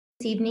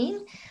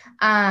evening.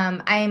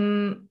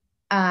 I'm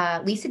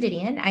Lisa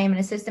Didion. I am an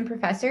assistant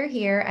professor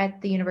here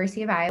at the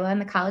University of Iowa in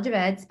the College of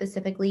Ed,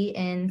 specifically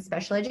in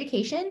special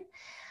education.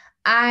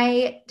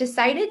 I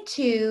decided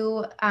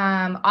to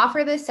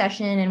offer this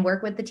session and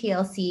work with the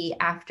TLC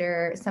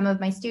after some of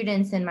my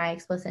students in my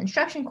explicit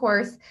instruction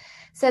course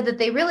said that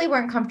they really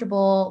weren't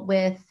comfortable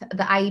with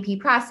the IEP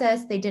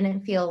process. They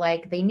didn't feel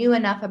like they knew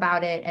enough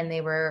about it, and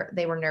they were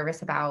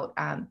nervous about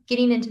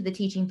getting into the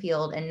teaching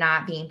field and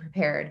not being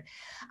prepared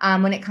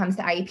when it comes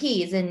to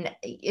IEPs. And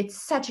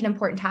it's such an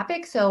important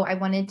topic, so I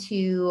wanted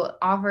to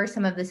offer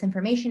some of this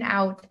information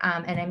out,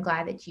 and I'm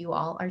glad that you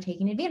all are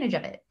taking advantage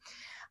of it.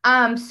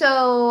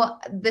 So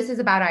this is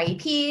about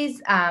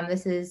IEPs.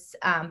 This is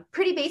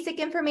pretty basic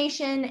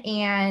information,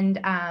 and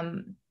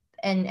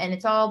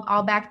it's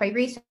all backed by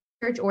research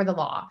or the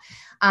law.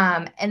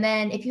 And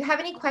then if you have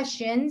any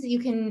questions, you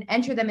can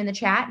enter them in the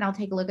chat and I'll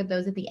take a look at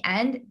those at the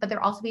end, but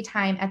there'll also be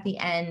time at the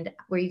end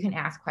where you can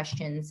ask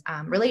questions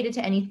related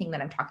to anything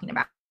that I'm talking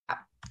about.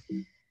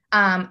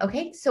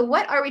 Okay, so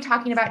what are we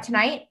talking about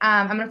tonight?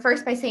 I'm going to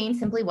first by saying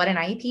simply what an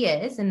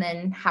IEP is, and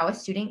then how a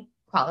student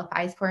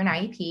qualifies for an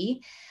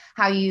IEP,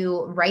 how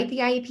you write the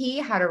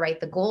IEP, how to write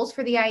the goals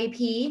for the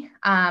IEP,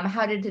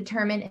 how to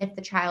determine if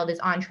the child is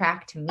on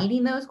track to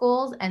meeting those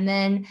goals. And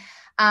then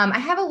I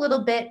have a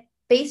little bit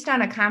based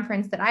on a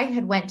conference that I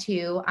had went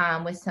to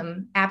with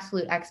some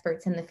absolute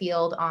experts in the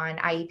field on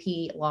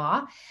IEP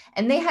law.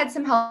 And they had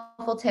some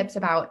helpful tips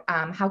about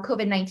how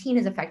COVID-19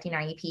 is affecting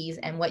IEPs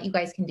and what you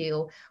guys can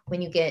do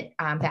when you get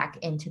back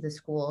into the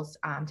schools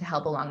to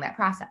help along that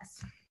process.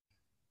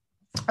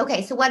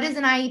 Okay, so what is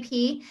an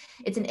IEP?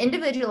 It's an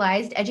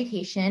individualized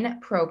education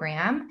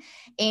program,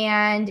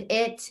 and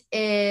it's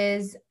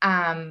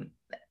a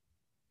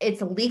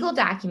legal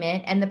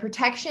document, and the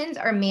protections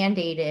are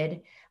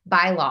mandated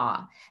by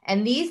law.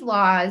 And these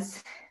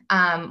laws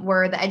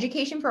were the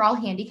Education for All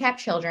Handicapped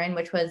Children,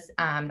 which was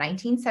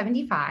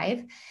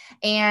 1975.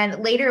 And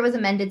later it was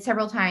amended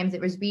several times.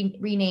 It was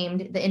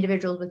renamed the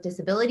Individuals with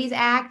Disabilities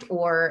Act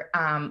or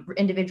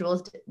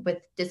Individuals with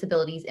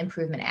Disabilities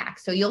Improvement Act.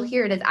 So you'll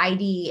hear it as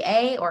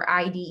IDEA or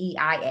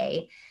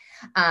IDEIA.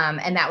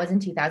 And that was in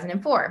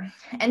 2004.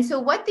 And so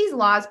what these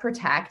laws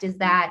protect is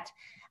that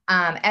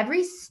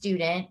every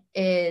student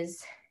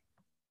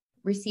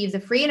receives a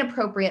free and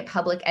appropriate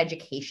public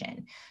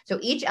education. So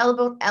each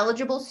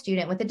eligible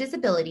student with a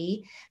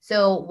disability,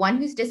 so one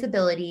whose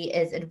disability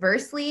is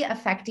adversely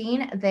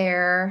affecting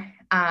their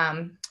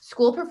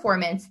school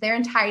performance, they're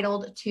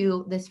entitled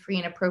to this free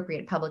and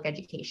appropriate public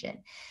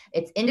education.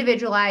 It's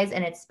individualized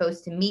and it's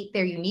supposed to meet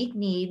their unique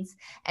needs,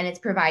 and it's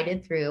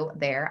provided through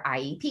their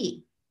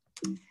IEP.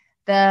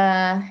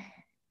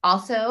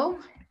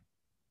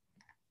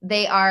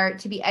 They are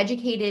to be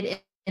educated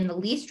in the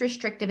least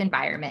restrictive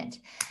environment.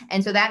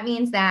 And so that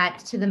means that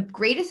to the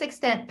greatest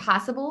extent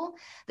possible,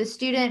 the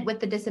student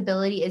with the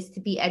disability is to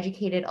be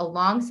educated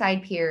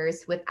alongside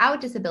peers without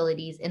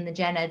disabilities in the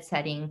gen ed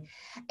setting.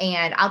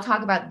 And I'll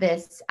talk about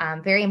this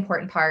very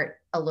important part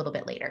a little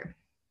bit later.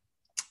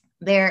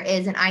 There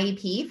is an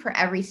IEP for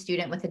every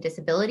student with a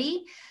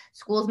disability.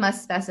 Schools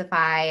must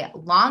specify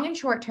long and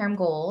short-term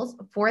goals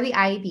for the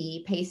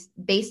IEP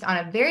based on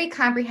a very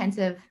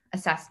comprehensive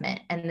assessment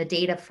and the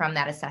data from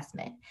that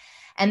assessment.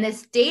 And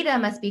this data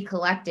must be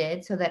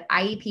collected so that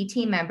IEP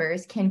team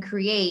members can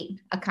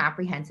create a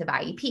comprehensive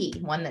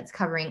IEP, one that's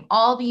covering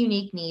all the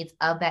unique needs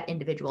of that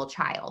individual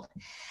child.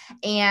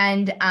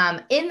 And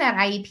in that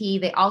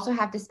IEP, they also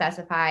have to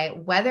specify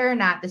whether or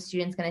not the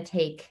student's going to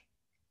take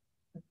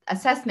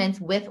assessments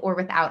with or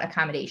without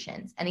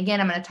accommodations. And again,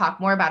 I'm going to talk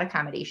more about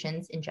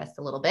accommodations in just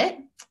a little bit.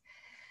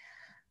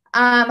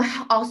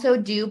 Also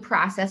due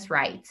process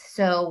rights.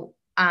 So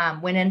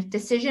when a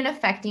decision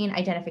affecting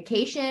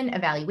identification,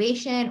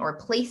 evaluation, or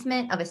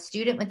placement of a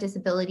student with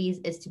disabilities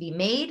is to be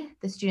made,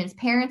 the student's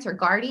parents or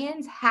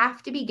guardians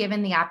have to be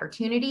given the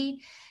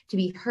opportunity to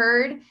be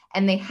heard,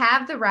 and they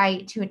have the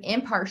right to an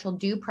impartial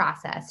due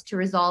process to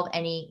resolve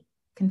any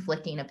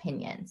conflicting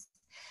opinions.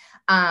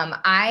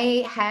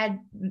 I had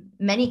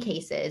many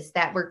cases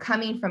that were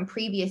coming from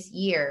previous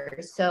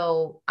years.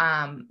 So,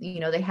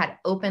 they had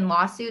open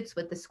lawsuits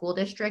with the school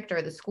district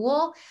or the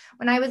school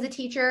when I was a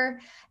teacher.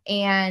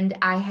 And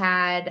I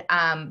had,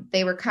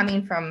 they were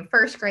coming from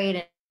first grade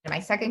in my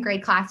second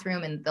grade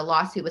classroom, and the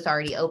lawsuit was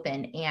already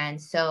open.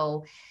 And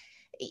so,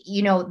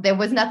 there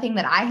was nothing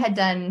that I had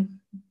done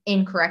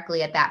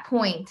incorrectly at that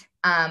point.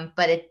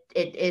 But it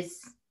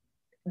is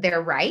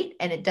they're right.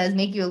 And it does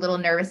make you a little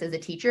nervous as a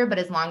teacher, but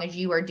as long as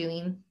you are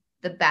doing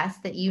the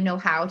best that you know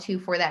how to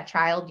for that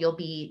child, you'll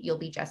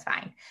be just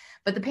fine.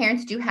 But the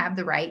parents do have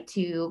the right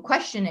to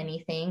question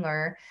anything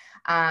or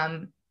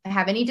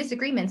have any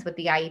disagreements with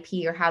the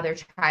IEP or how their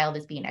child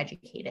is being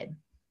educated.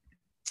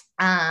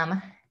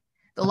 The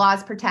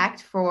laws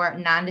protect for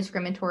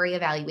non-discriminatory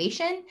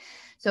evaluation.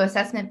 So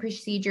assessment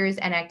procedures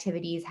and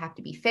activities have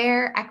to be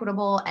fair,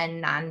 equitable, and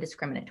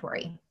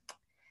non-discriminatory.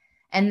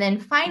 And then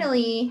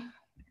finally,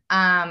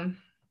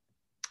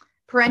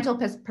 parental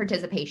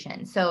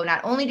participation. So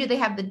not only do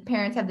the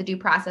parents have the due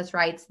process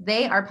rights,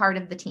 they are part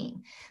of the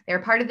team.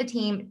 They're part of the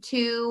team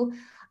to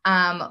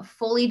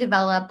fully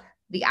develop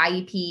the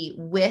IEP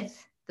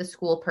with the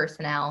school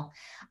personnel.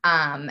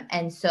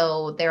 And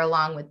so they're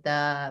along with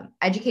the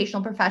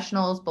educational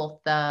professionals, both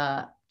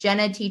the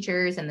gen ed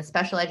teachers and the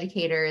special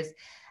educators.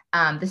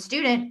 The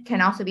student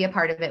can also be a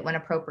part of it when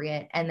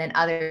appropriate, and then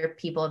other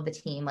people of the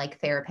team like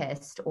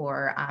therapists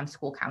or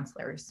school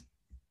counselors.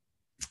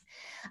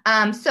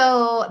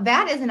 So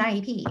that is an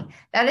IEP.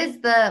 That is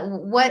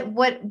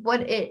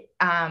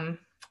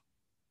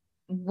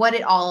what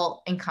it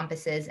all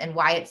encompasses and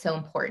why it's so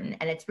important.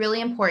 And it's really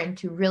important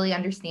to really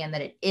understand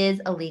that it is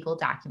a legal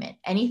document.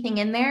 Anything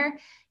in there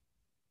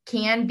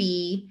can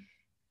be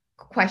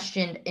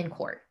questioned in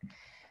court.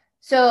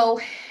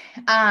 So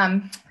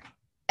an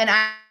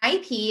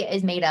IEP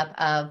is made up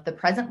of the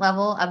present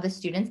level of the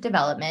student's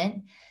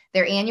development,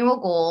 their annual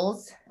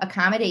goals,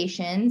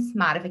 accommodations,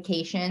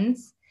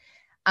 modifications,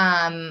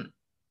 what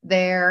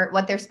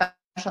their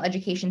special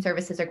education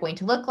services are going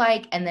to look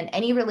like, and then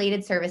any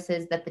related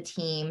services that the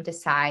team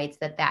decides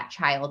that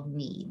child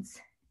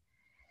needs.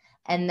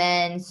 And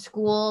then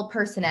school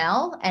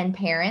personnel and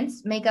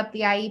parents make up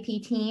the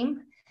IEP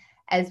team,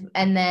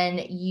 and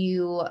then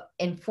you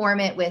inform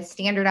it with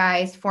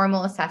standardized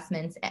formal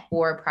assessments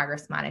or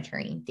progress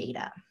monitoring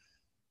data.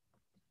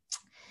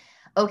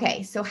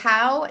 Okay, so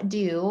how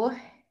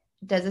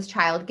does this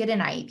child get an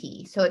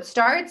IEP? So it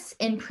starts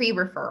in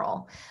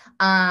pre-referral.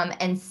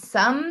 And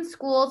some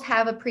schools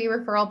have a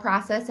pre-referral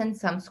process and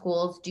some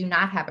schools do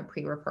not have a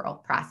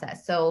pre-referral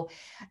process. So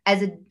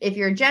if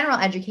you're a general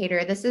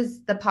educator, this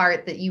is the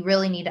part that you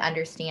really need to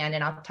understand.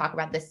 And I'll talk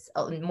about this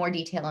in more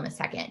detail in a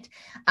second.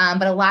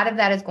 But a lot of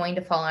that is going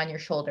to fall on your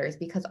shoulders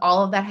because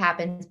all of that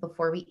happens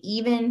before we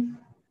even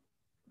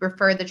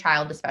refer the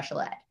child to special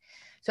ed.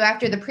 So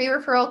after the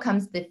pre-referral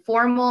comes the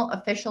formal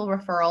official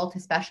referral to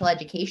special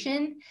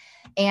education,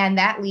 and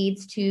that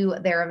leads to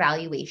their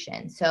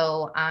evaluation.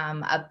 So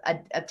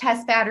a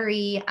test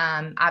battery,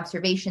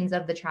 observations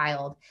of the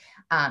child,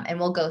 and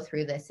we'll go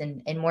through this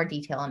in more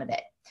detail in a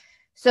bit.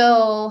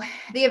 So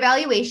the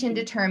evaluation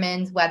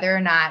determines whether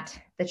or not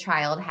the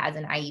child has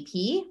an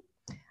IEP,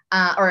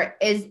 or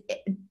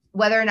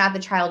whether or not the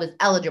child is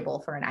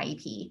eligible for an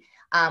IEP.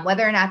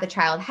 Whether or not the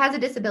child has a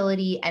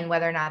disability and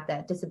whether or not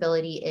that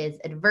disability is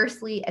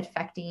adversely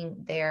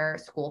affecting their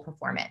school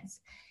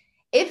performance.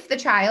 If the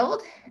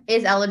child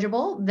is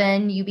eligible,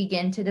 then you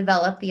begin to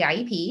develop the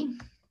IEP.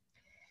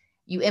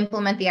 You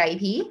implement the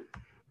IEP.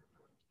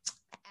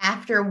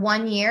 After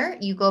 1 year,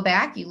 you go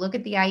back, you look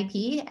at the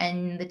IEP,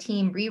 and the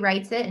team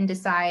rewrites it and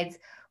decides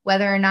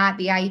whether or not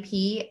the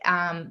IEP,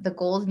 the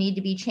goals need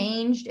to be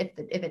changed, if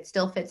it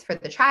still fits for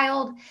the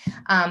child.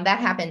 That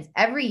happens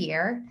every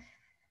year.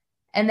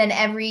 And then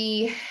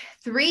every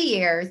 3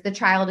 years, the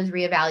child is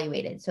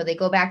reevaluated. So they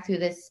go back through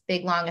this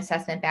big, long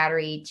assessment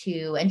battery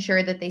to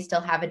ensure that they still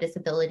have a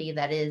disability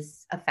that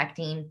is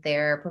affecting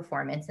their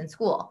performance in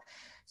school.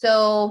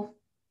 So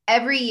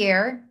every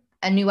year,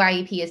 a new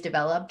IEP is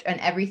developed, and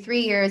every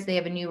 3 years, they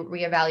have a new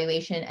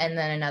reevaluation, and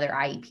then another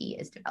IEP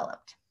is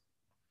developed.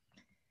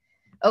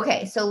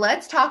 Okay, so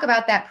let's talk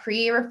about that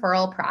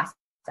pre-referral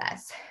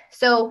process.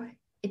 So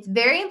it's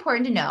very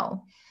important to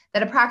know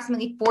that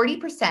approximately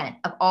 40%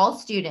 of all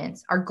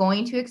students are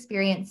going to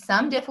experience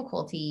some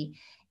difficulty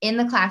in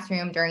the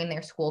classroom during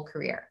their school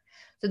career.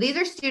 So these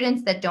are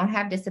students that don't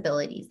have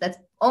disabilities. That's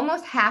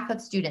almost half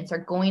of students are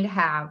going to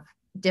have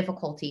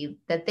difficulty,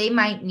 that they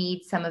might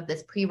need some of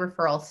this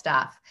pre-referral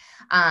stuff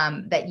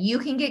that you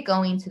can get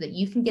going so that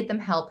you can get them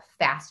help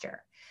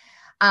faster.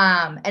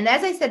 And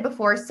as I said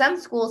before, some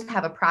schools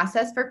have a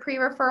process for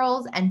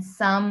pre-referrals and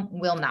some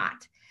will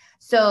not.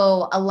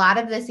 So a lot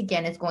of this,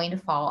 again, is going to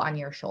fall on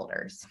your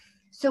shoulders.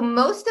 So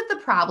most of the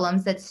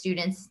problems that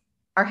students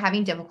are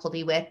having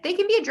difficulty with, they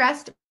can be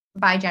addressed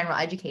by general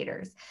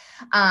educators.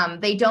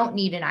 They don't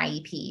need an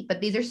IEP,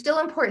 but these are still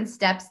important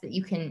steps that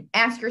you can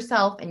ask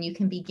yourself and you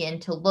can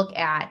begin to look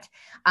at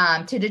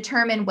to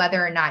determine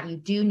whether or not you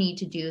do need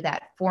to do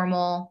that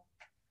formal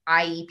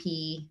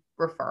IEP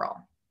referral.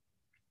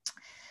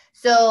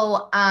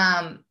 So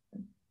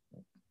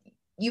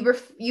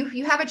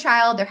you have a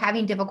child, they're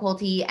having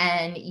difficulty,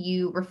 and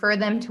you refer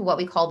them to what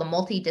we call the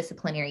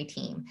multidisciplinary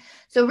team.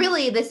 So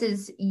really this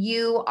is,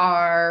 you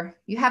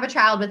have a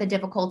child with a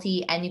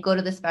difficulty and you go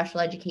to the special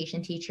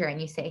education teacher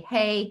and you say,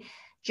 hey,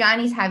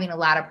 Johnny's having a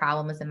lot of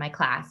problems in my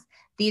class.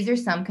 These are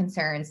some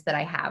concerns that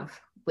I have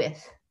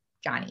with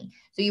Johnny.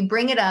 So you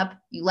bring it up,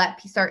 you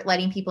start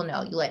letting people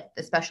know. You let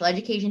the special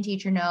education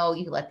teacher know,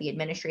 you let the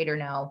administrator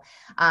know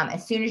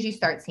as soon as you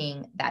start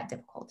seeing that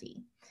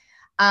difficulty.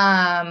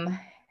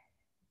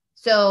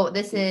 So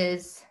this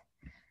is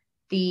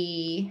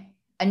the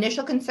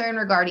initial concern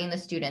regarding the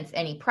students,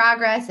 any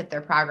progress, if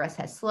their progress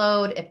has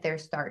slowed, if there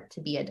start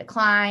to be a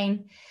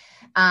decline.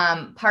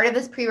 Part of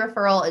this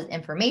pre-referral is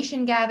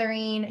information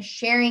gathering,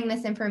 sharing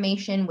this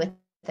information with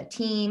the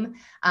team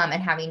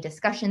and having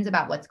discussions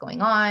about what's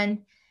going on,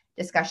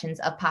 discussions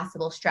of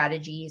possible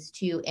strategies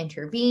to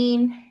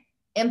intervene,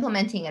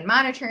 implementing and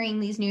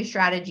monitoring these new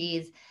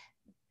strategies,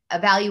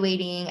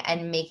 evaluating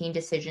and making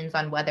decisions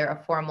on whether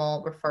a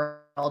formal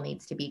referral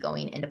needs to be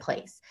going into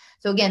place.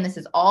 So again, this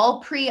is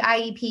all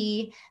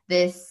pre-IEP.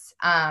 This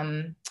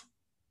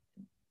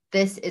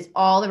is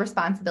all the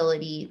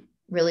responsibility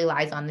really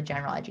lies on the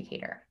general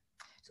educator.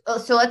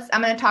 So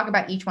I'm going to talk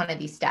about each one of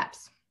these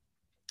steps.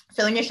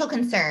 So initial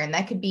concern,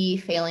 that could be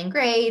failing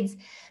grades.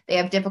 They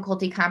have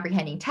difficulty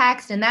comprehending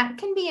text, and that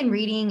can be in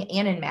reading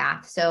and in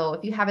math. So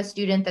if you have a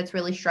student that's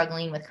really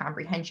struggling with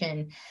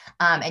comprehension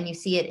and you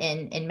see it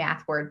in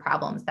math word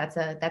problems, that's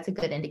a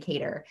good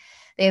indicator.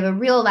 They have a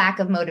real lack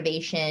of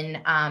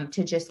motivation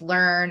to just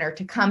learn or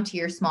to come to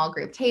your small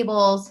group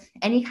tables,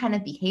 any kind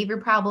of behavior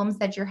problems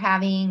that you're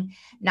having,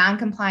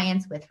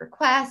 non-compliance with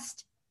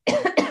requests,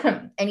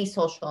 any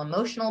social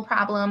emotional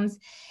problems.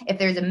 If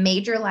there's a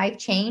major life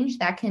change,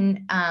 that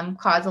can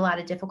cause a lot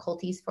of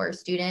difficulties for a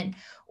student,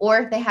 or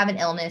if they have an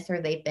illness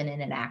or they've been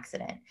in an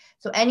accident.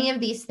 So any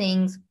of these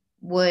things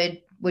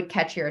would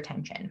catch your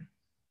attention.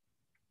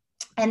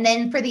 And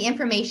then for the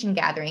information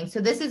gathering,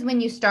 so this is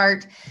when you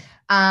start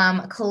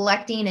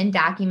collecting and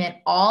document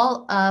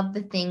all of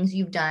the things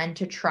you've done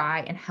to try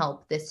and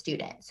help this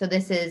student. So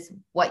this is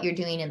what you're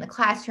doing in the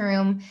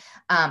classroom,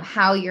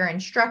 how you're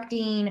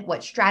instructing,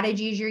 what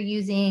strategies you're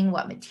using,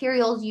 what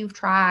materials you've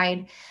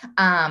tried.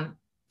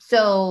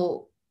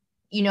 So,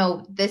 you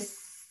know, this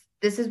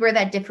is where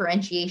that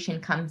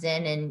differentiation comes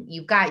in, and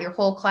you've got your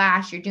whole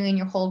class, you're doing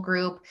your whole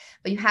group,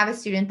 but you have a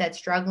student that's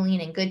struggling,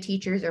 and good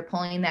teachers are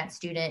pulling that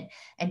student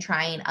and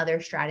trying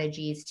other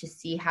strategies to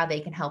see how they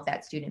can help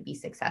that student be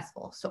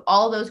successful. So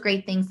all those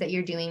great things that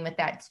you're doing with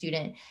that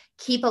student,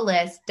 keep a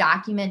list,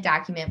 document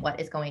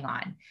what is going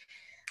on.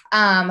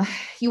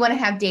 You want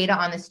to have data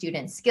on the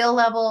student's skill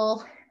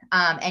level,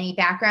 any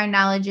background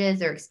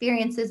knowledges or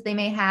experiences they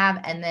may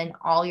have, and then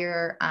all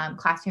your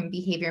classroom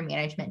behavior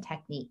management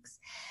techniques.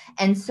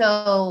 And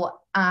so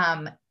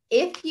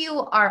if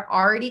you are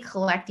already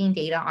collecting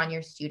data on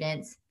your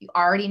students, you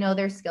already know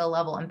their skill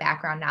level and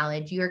background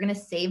knowledge, you are going to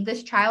save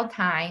this child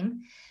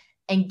time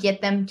and get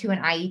them to an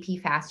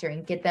IEP faster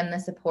and get them the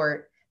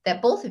support that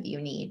both of you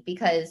need,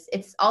 because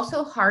it's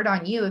also hard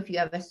on you if you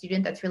have a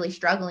student that's really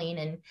struggling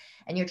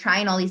and you're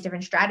trying all these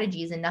different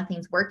strategies and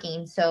nothing's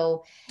working.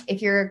 So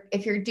if you're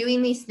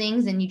doing these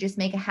things and you just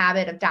make a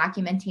habit of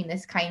documenting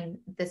this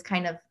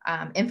kind of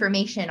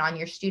information on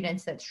your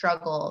students that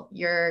struggle,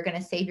 you're going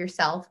to save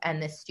yourself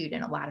and this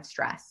student a lot of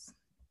stress.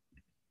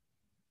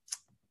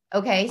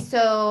 Okay,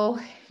 so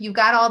you've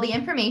got all the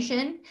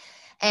information.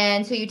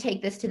 And so you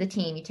take this to the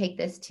team, you take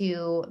this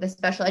to the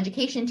special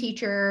education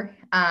teacher,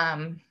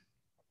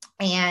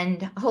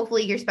 and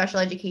hopefully your special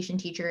education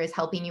teacher is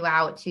helping you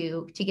out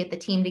to get the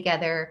team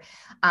together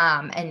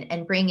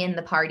and bring in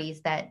the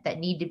parties that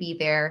need to be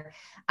there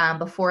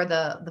before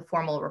the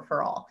formal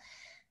referral.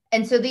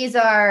 And so these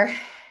are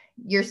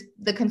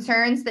the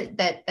concerns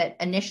that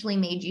initially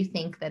made you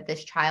think that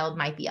this child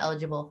might be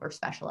eligible for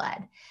special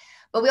ed.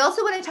 But we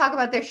also want to talk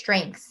about their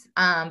strengths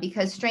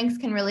because strengths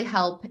can really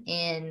help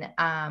in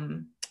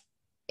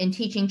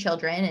teaching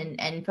children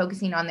and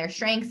focusing on their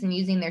strengths and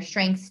using their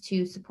strengths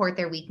to support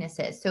their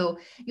weaknesses. So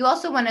you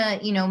also want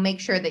to,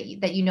 make sure that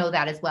you know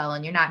that as well,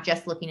 and you're not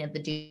just looking at the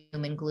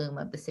doom and gloom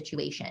of the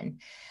situation.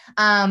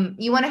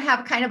 You want to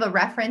have kind of a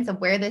reference of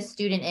where this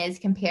student is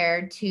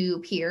compared to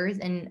peers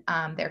in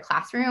their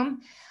classroom.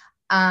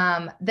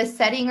 The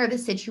setting or the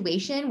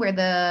situation where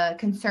the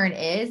concern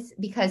is,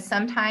 because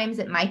sometimes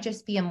it might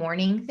just be a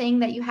morning thing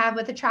that you have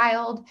with a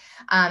child.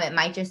 It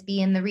might just be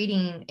in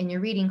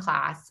your reading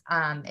class.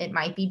 It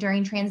might be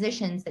during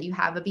transitions that you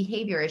have a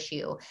behavior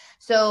issue.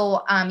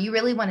 So you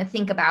really want to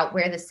think about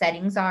where the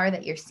settings are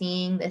that you're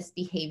seeing this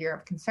behavior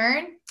of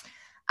concern.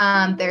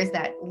 There's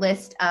that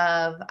list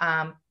of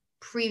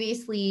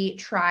previously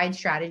tried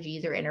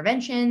strategies or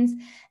interventions,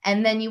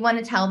 and then you want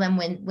to tell them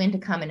when to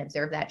come and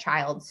observe that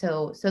child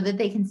so that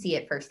they can see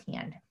it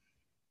firsthand.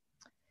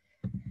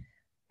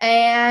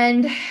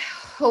 And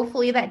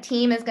hopefully that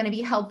team is going to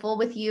be helpful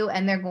with you,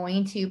 and they're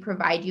going to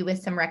provide you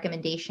with some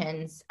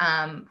recommendations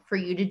for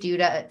you to do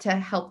to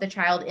help the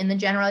child in the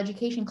general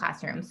education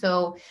classroom.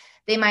 So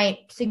they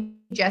might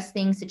suggest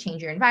things to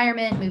change your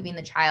environment, moving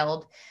the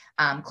child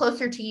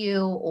closer to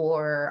you,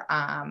 or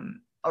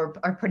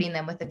putting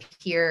them with a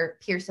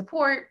peer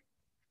support.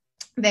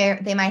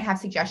 They might have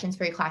suggestions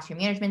for your classroom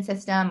management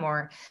system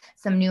or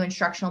some new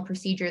instructional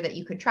procedure that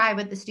you could try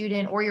with the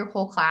student or your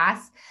whole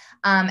class.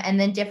 And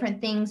then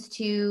different things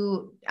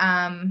to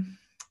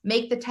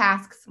make the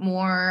tasks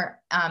more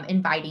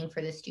inviting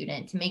for the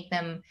student, to make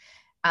them,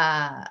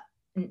 not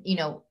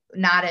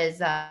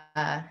as,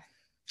 I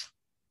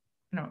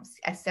don't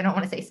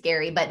want to say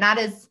scary, but not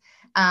as,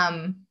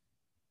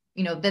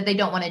 that they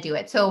don't want to do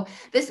it. So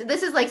this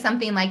is like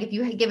something like if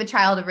you give a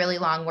child a really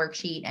long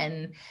worksheet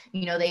and,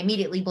 they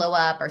immediately blow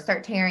up or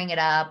start tearing it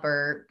up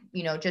or,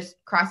 just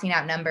crossing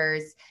out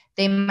numbers,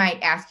 they might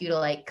ask you to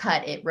like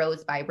cut it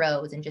rows by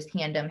rows and just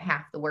hand them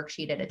half the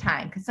worksheet at a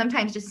time. Because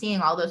sometimes just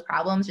seeing all those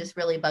problems just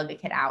really bug a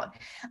kid out.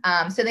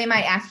 So they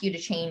might ask you to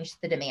change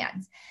the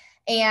demands.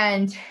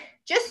 And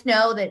just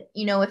know that,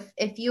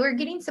 if you are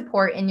getting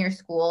support in your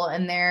school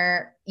and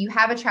you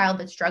have a child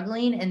that's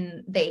struggling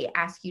and they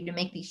ask you to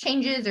make these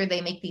changes or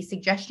they make these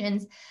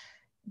suggestions,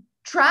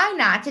 try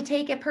not to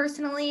take it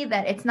personally,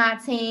 that it's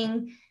not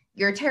saying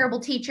you're a terrible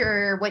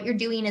teacher, what you're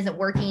doing isn't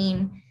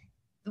working.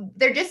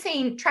 They're just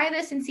saying, try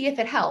this and see if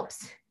it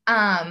helps.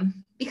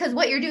 Because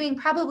what you're doing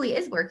probably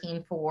is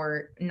working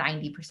for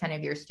 90%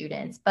 of your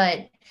students,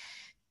 but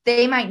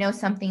they might know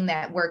something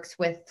that works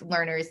with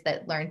learners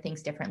that learn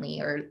things differently,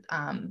 or,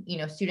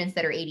 students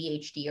that are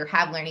ADHD or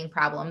have learning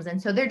problems.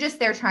 And so they're just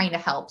there trying to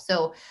help.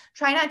 So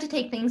try not to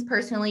take things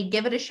personally,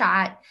 give it a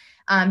shot,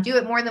 do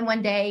it more than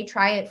one day,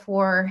 try it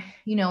for,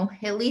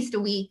 at least a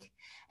week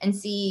and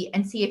see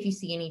if you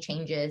see any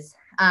changes.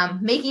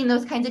 Making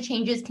those kinds of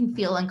changes can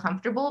feel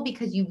uncomfortable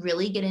because you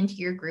really get into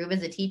your groove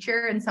as a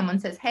teacher and someone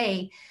says,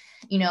 hey,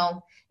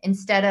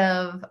 instead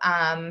of,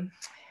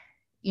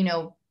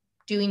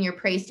 doing your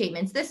praise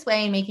statements this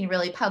way and making it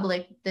really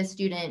public, the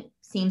student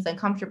seems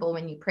uncomfortable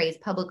when you praise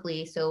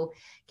publicly. So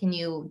can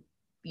you,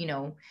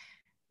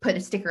 put a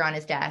sticker on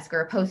his desk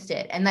or a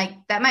Post-it? And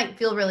that might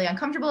feel really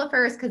uncomfortable at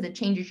first because it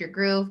changes your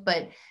groove,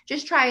 but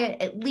just try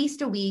it at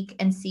least a week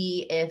and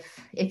see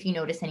if you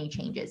notice any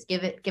changes.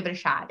 Give it a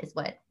shot is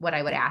what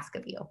I would ask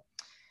of you.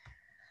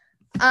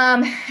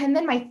 And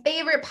then my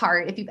favorite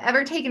part, if you've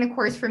ever taken a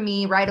course from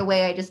me, right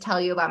away, I just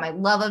tell you about my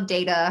love of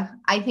data.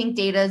 I think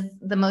data is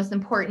the most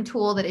important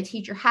tool that a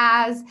teacher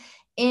has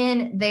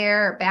in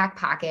their back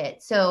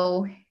pocket.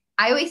 So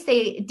I always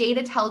say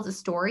data tells a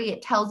story.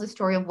 It tells a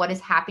story of what is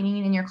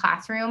happening in your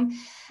classroom.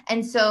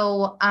 And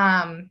so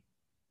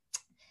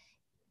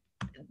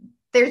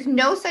there's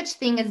no such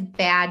thing as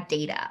bad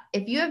data.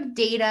 If you have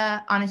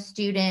data on a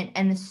student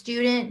and the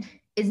student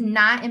is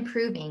not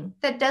improving,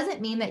 that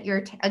doesn't mean that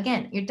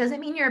it doesn't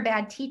mean you're a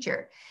bad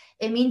teacher.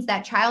 It means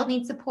that child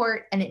needs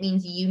support and it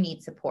means you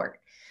need support.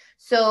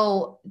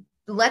 So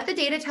let the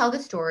data tell the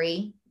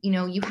story.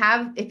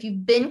 If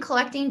you've been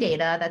collecting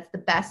data, that's the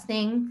best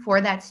thing for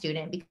that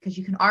student, because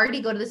you can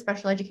already go to the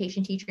special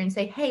education teacher and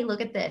say, hey,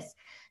 look at this.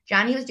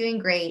 Johnny was doing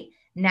great.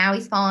 Now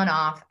he's fallen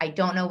off. I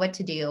don't know what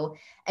to do.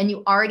 And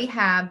you already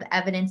have the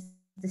evidence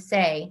to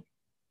say,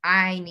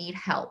 I need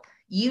help.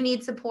 You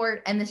need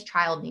support and this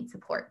child needs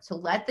support. So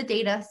let the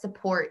data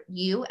support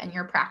you and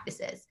your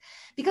practices.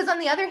 Because on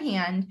the other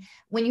hand,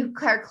 when you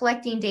are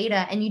collecting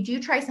data and you do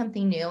try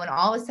something new and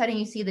all of a sudden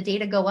you see the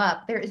data go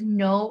up, there is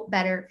no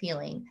better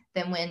feeling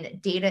than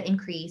when data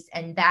increase,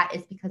 and that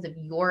is because of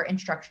your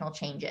instructional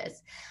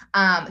changes.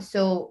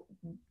 So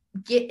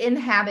get in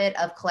the habit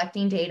of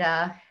collecting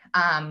data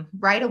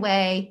right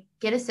away,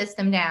 get a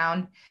system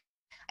down.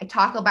 I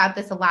talk about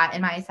this a lot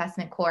in my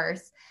assessment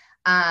course.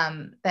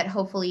 That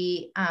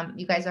hopefully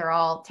you guys are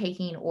all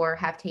taking or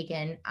have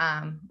taken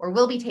or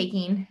will be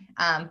taking,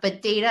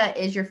 but data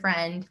is your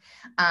friend.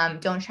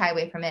 Don't shy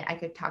away from it. I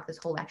could talk this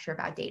whole lecture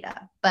about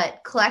data,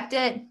 but collect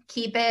it,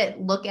 keep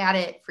it, look at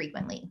it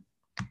frequently.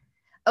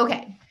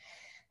 Okay.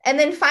 And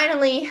then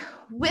finally,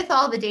 with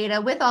all the data,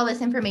 with all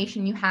this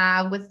information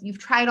you've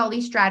tried all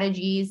these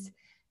strategies,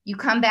 you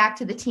come back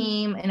to the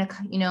team in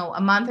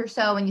a month or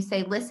so and you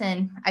say,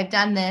 listen, I've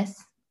done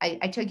this.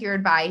 I took your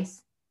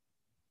advice.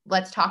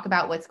 Let's talk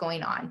about what's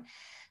going on.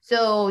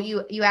 So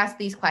you ask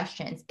these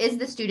questions. Is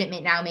the student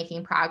now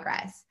making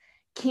progress?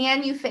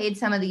 Can you fade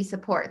some of these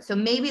supports? So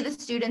maybe the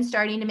student's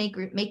starting to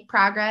make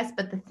progress,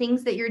 but the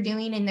things that you're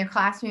doing in their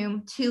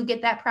classroom to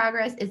get that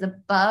progress is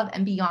above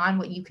and beyond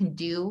what you can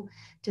do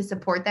to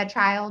support that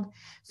child.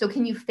 So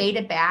can you fade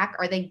it back?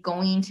 Are they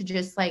going to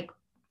just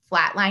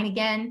flatline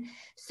again?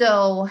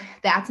 So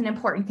that's an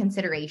important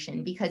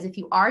consideration, because if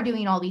you are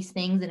doing all these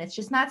things and it's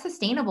just not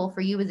sustainable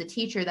for you as a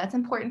teacher, that's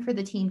important for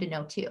the team to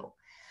know too.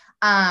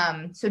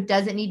 So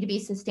does it need to be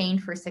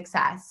sustained for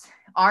success?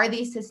 Are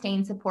these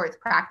sustained supports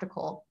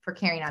practical for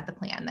carrying out the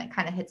plan? That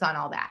kind of hits on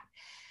all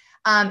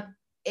that.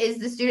 Is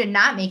the student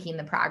not making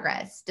the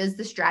progress? Does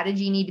the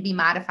strategy need to be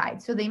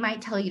modified? So they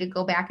might tell you to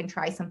go back and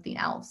try something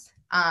else.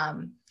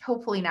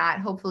 Hopefully not.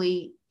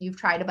 Hopefully you've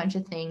tried a bunch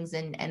of things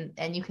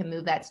and you can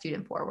move that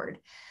student forward.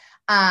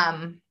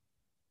 And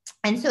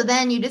so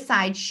then you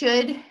decide,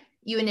 should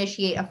you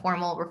initiate a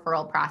formal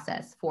referral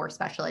process for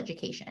special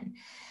education?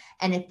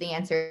 And if the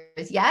answer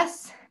is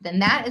yes, then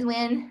that is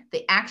when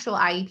the actual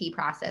IEP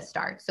process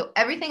starts. So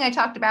everything I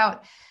talked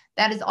about,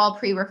 that is all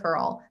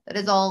pre-referral. That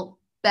is all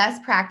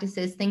best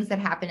practices, things that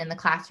happen in the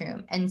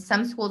classroom. And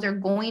some schools are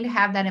going to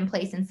have that in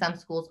place and some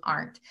schools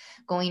aren't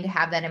going to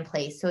have that in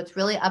place. So it's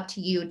really up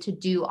to you to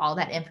do all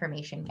that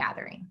information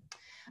gathering.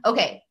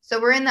 Okay,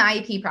 so we're in the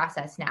IEP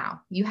process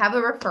now. You have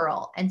a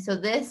referral. And so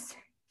this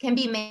can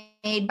be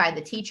made by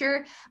the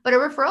teacher, but a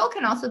referral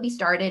can also be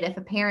started if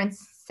a parent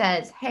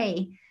says,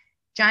 hey,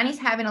 Johnny's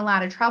having a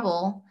lot of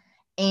trouble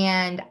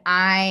and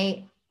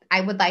I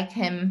would like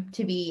him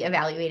to be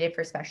evaluated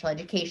for special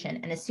education.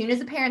 And as soon as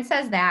the parent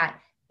says that,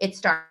 it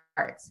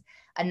starts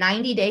a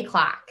 90-day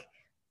clock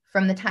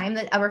from the time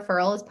that a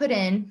referral is put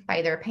in by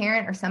either a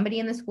parent or somebody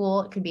in the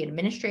school. It could be an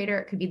administrator,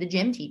 it could be the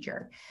gym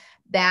teacher.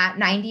 That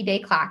 90-day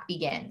clock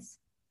begins.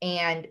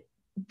 And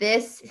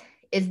this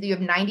is that you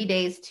have 90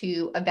 days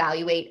to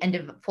evaluate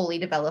and fully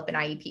develop an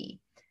IEP.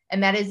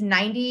 And that is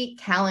 90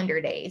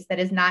 calendar days. That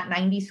is not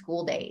 90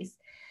 school days.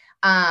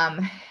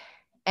 And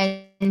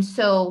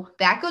so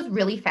that goes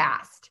really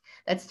fast.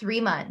 That's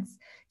 3 months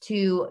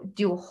to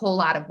do a whole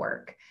lot of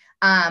work.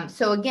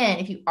 So again,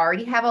 if you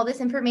already have all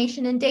this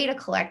information and data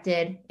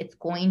collected, it's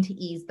going to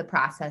ease the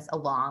process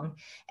along,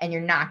 and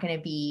you're not going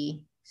to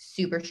be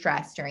super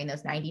stressed during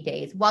those 90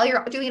 days while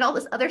you're doing all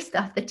this other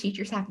stuff that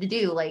teachers have to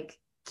do, like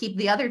keep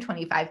the other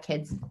 25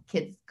 kids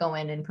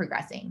going and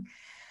progressing.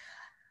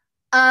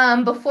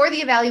 Before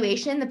the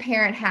evaluation, the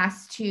parent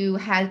has to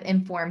have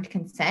informed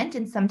consent,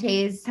 and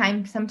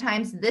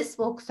sometimes this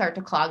will start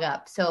to clog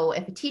up. So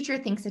if a teacher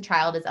thinks a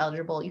child is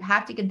eligible, you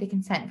have to get the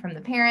consent from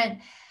the parent,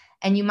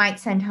 and you might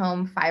send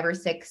home 5 or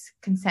 6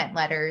 consent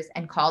letters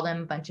and call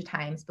them a bunch of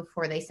times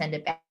before they send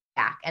it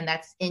back, and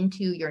that's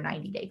into your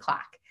 90-day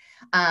clock.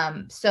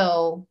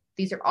 So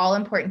these are all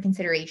important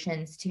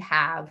considerations to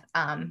have.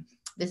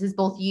 This is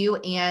both you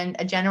and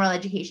a general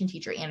education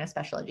teacher and a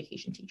special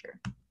education teacher.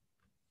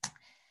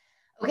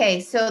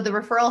 Okay, so the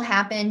referral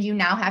happened. You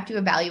now have to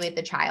evaluate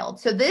the child.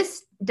 So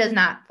this does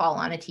not fall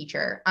on a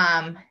teacher.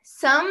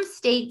 Some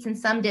states and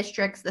some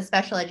districts, the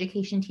special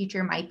education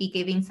teacher might be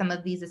giving some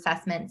of these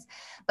assessments,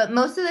 but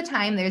most of the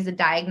time there's a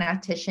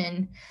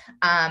diagnostician,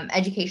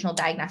 educational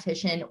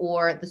diagnostician,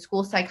 or the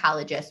school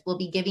psychologist will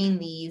be giving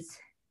these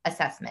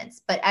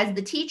assessments. But as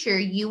the teacher,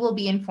 you will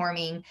be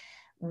informing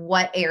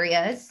what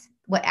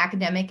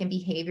academic and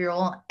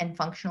behavioral and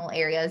functional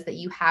areas that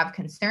you have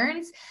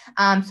concerns.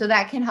 So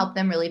that can help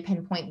them really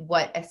pinpoint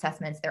what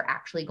assessments they're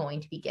actually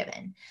going to be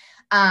given.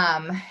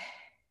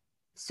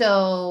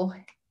 So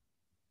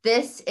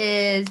this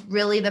is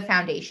really the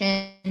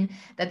foundation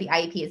that the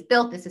IEP is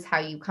built. This is how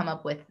you come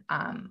up with,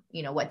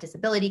 what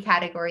disability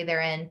category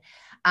they're in.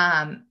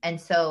 And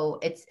so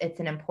it's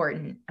an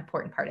important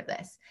part of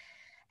this.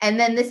 And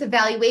then this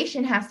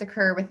evaluation has to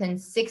occur within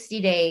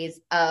 60 days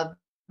of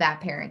that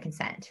parent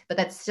consent, but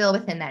that's still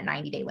within that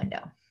 90-day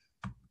window.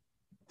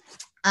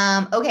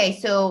 Okay,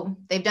 so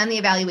they've done the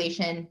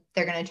evaluation.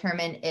 They're going to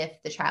determine if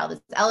the child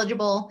is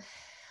eligible.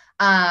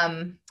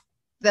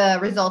 The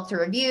results are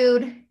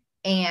reviewed,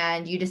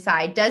 and you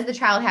decide, does the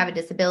child have a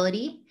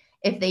disability?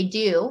 If they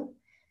do,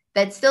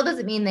 that still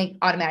doesn't mean they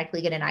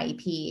automatically get an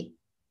IEP.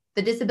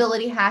 The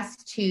disability has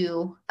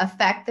to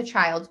affect the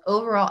child's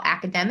overall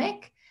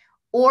academic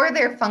or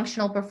their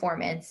functional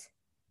performance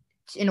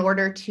in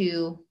order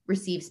to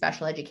receive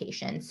special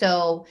education.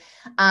 So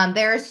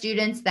there are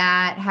students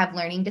that have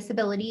learning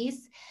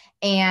disabilities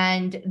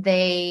and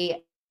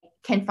they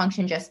can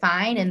function just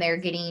fine, and they're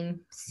getting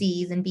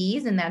C's and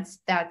B's, and that's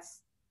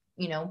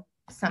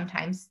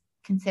sometimes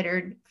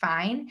considered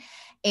fine.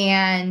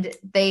 And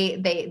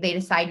they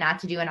decide not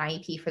to do an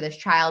IEP for this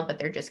child, but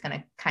they're just going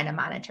to kind of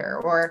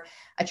monitor. Or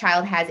a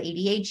child has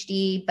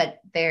ADHD, but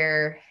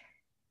their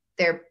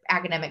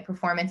academic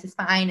performance is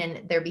fine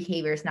and their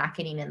behavior is not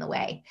getting in the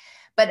way.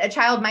 But a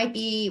child might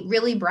be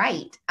really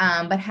bright,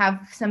 but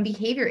have some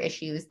behavior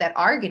issues that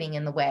are getting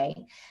in the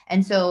way.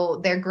 And so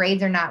their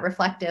grades are not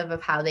reflective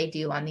of how they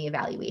do on the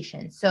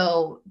evaluation.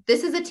 So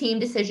this is a team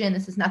decision.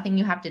 This is nothing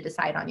you have to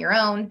decide on your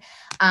own,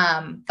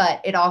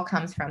 but it all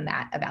comes from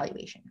that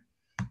evaluation.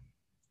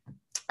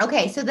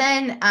 Okay, so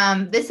then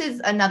this is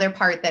another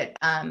part that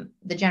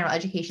the general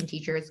education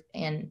teachers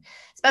and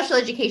special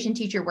education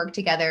teacher work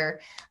together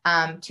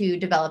to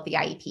develop the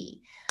IEP.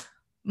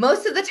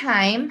 Most of the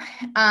time,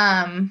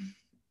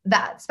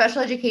 that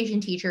special education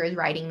teacher is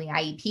writing the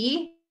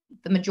IEP,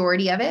 the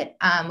majority of it,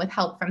 with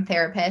help from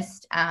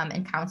therapists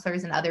and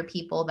counselors and other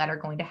people that are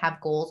going to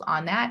have goals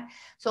on that.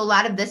 So a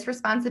lot of this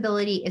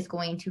responsibility is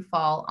going to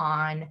fall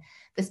on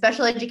the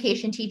special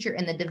education teacher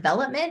in the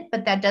development,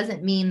 but that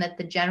doesn't mean that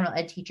the general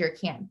ed teacher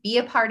can't be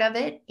a part of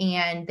it,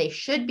 and they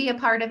should be a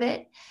part of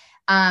it,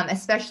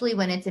 especially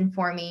when it's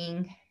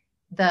informing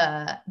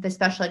the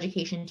special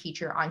education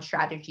teacher on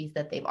strategies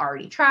that they've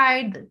already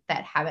tried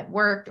that haven't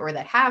worked or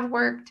that have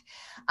worked,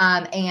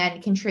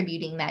 and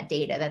contributing that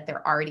data that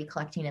they're already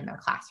collecting in their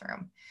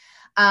classroom.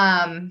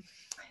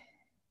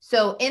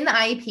 So in the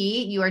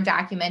IEP, you are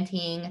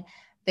documenting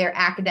their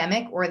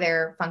academic or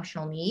their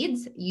functional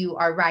needs. You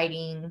are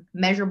writing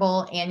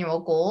measurable annual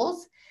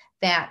goals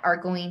that are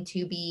going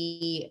to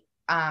be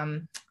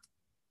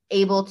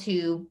able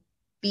to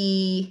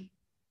be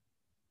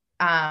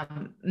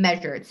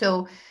measured.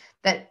 So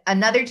that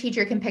another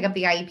teacher can pick up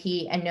the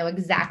IEP and know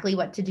exactly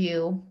what to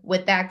do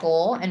with that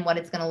goal and what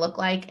it's going to look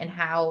like, and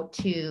how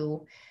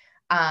to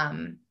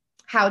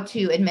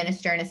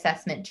administer an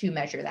assessment to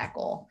measure that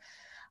goal.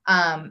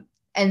 And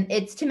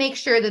it's to make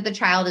sure that the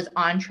child is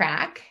on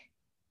track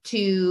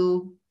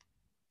to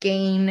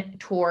gain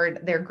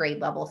toward their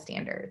grade level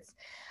standards.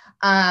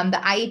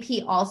 The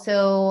IEP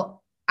also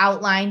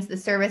outlines the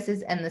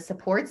services and the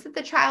supports that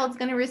the child's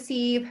going to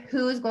receive,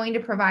 who's going to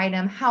provide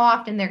them, how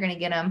often they're going to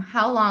get them,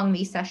 how long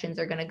these sessions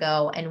are going to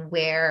go, and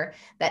where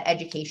that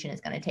education is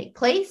going to take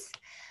place.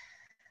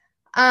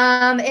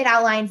 It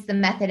outlines the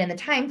method and the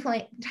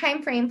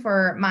time frame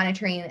for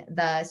monitoring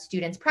the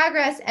student's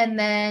progress, and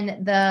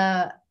then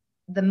the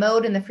the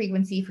mode and the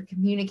frequency for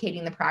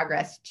communicating the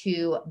progress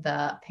to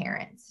the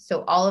parents.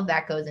 So all of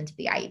that goes into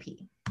the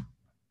IEP.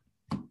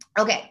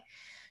 Okay,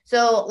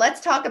 so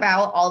let's talk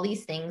about all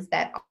these things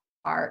that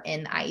are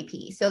in the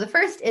IEP. So the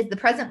first is the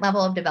present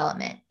level of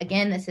development.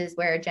 Again, this is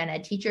where a gen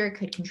ed teacher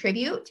could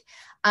contribute.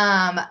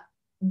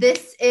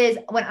 This is,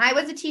 when I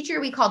was a teacher,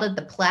 we called it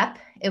the PLEP.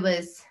 It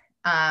was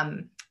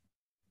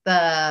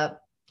the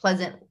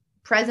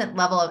present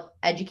level of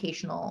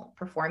educational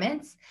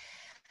performance.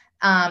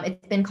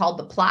 It's been called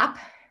the PLOP,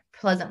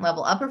 present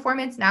level of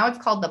performance. Now it's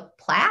called the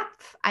PLAP.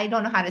 I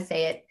don't know how to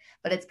say it,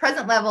 but it's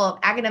present level of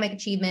academic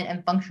achievement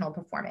and functional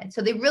performance.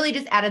 So they really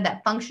just added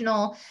that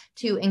functional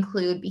to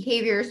include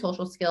behavior,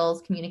 social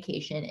skills,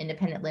 communication,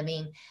 independent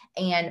living,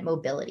 and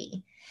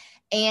mobility.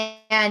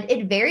 And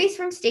it varies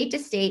from state to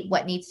state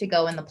what needs to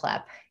go in the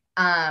PLEP.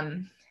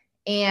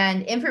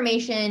 And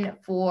information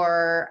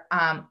for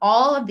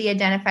all of the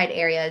identified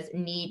areas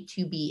need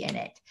to be in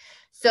it.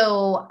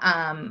 So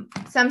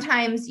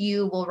sometimes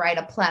you will write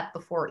a PLEP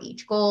before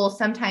each goal.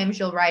 Sometimes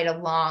you'll write a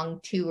long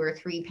 2 or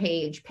 3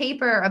 page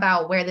paper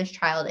about where this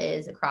child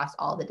is across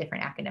all the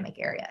different academic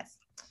areas.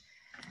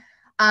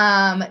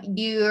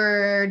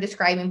 You're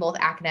describing both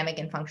academic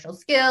and functional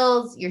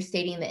skills. You're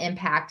stating the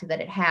impact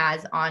that it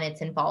has on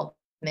its involvement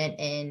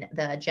in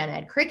the gen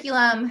ed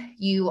curriculum.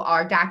 You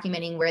are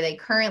documenting where they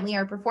currently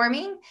are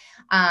performing.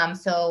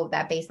 So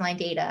that baseline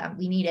data,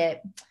 we need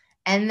it.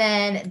 And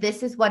then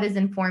this is what is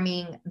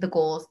informing the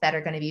goals that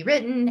are going to be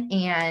written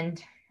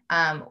and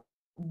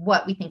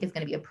what we think is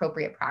going to be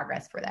appropriate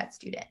progress for that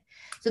student.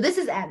 So this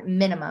is at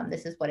minimum,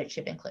 this is what it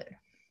should include.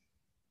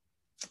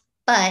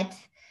 But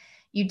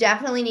you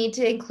definitely need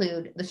to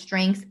include the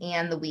strengths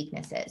and the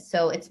weaknesses.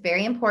 So it's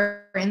very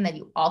important that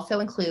you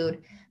also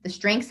include the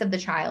strengths of the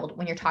child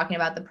when you're talking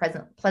about the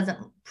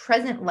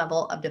present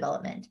level of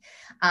development.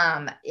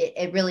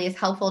 It really is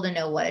helpful to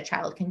know what a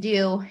child can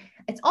do.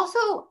 It's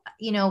also,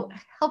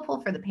 helpful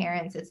for the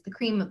parents. It's the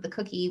cream of the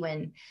cookie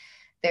when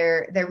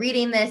they're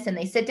reading this and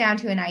they sit down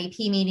to an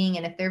IEP meeting,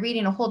 and if they're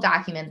reading a whole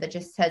document that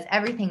just says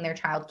everything their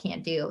child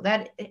can't do,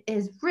 that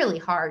is really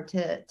hard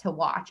to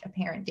watch a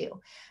parent do.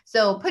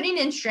 So putting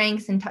in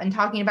strengths and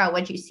talking about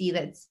what you see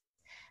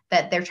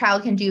that their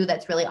child can do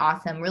that's really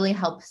awesome really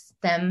helps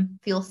them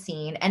feel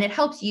seen, and it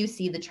helps you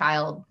see the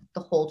child,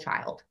 the whole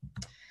child.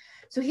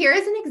 So here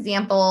is an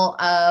example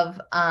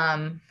of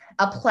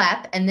a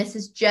PLEP, and this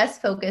is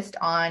just focused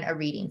on a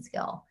reading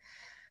skill.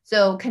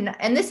 So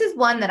and this is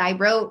one that I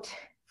wrote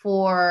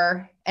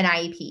for an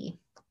IEP.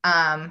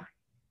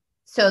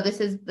 So this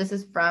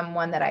is from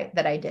one that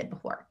I did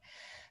before.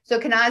 So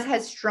Kanaz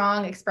has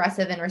strong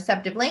expressive and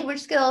receptive language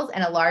skills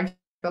and a large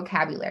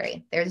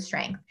vocabulary. There's a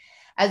strength.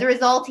 As a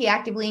result, he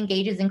actively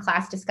engages in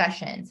class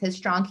discussions. His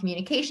strong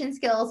communication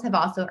skills have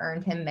also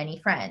earned him many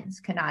friends.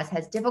 Kanaz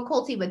has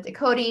difficulty with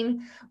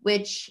decoding,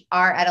 which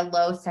are at a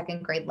low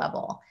second grade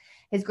level.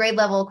 His grade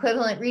level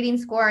equivalent reading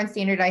score on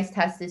standardized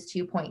tests is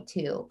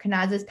 2.2.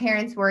 Kanaz's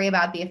parents worry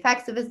about the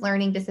effects of his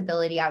learning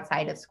disability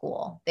outside of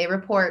school. They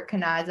report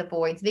Kanaz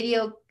avoids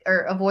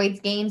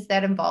games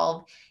that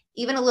involve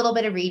even a little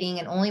bit of reading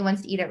and only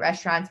wants to eat at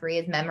restaurants where he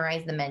has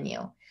memorized the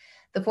menu.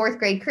 The 4th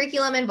grade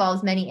curriculum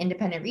involves many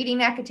independent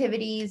reading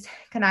activities.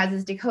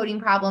 Kanaz's decoding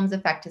problems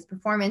affect his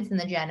performance in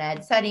the gen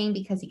ed setting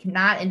because he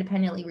cannot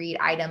independently read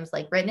items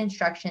like written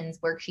instructions,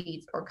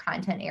 worksheets, or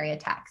content area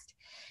text.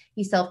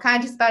 He's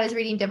self-conscious about his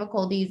reading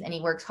difficulties, and he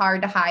works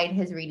hard to hide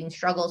his reading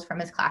struggles from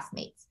his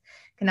classmates.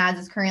 Kanaz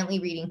is currently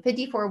reading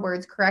 54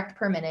 words correct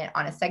per minute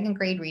on a 2nd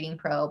grade reading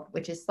probe,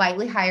 which is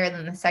slightly higher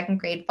than the 2nd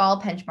grade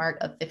fall benchmark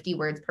of 50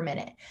 words per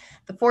minute.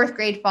 The 4th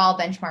grade fall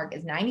benchmark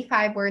is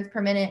 95 words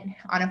per minute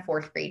on a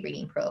 4th grade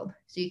reading probe.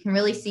 So you can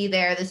really see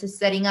there, this is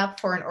setting up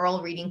for an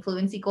oral reading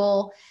fluency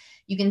goal.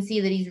 You can see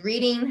that he's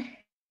reading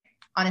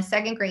on a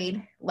 2nd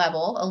grade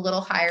level, a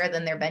little higher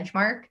than their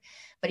benchmark,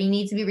 but he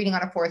needs to be reading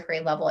on a 4th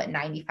grade level at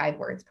 95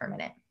 words per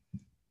minute.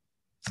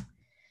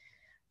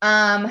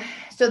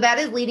 So that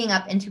is leading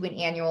up into an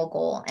annual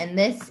goal. And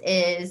this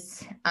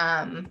is,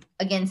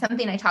 again,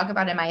 something I talk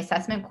about in my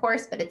assessment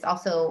course, but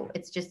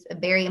it's just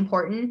very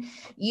important.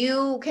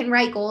 You can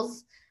write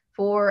goals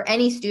for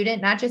any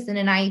student, not just in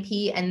an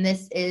IEP, and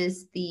this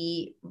is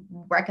the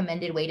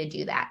recommended way to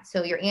do that.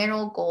 So your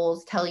annual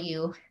goals tell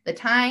you the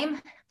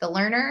time, the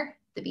learner,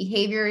 the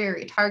behavior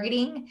you're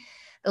targeting,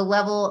 the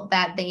level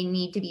that they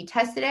need to be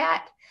tested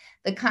at,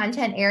 the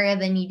content area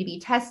they need to be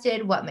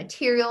tested, what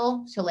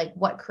material, so like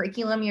what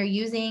curriculum you're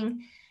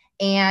using,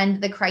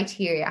 and the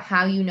criteria,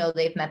 how you know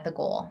they've met the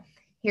goal.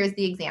 Here's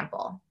the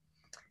example.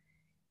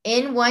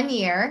 In 1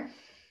 year,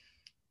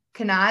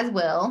 Kanaz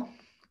will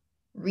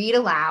read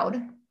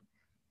aloud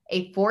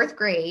a 4th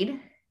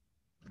grade,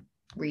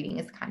 reading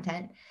is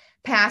content,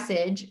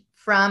 passage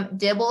from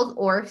Dibbles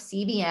or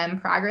CBM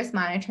progress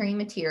monitoring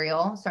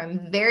material. So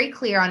I'm very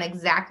clear on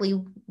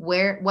exactly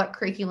what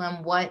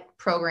curriculum, what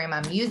program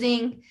I'm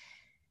using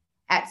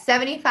at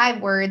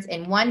 75 words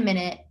in 1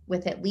 minute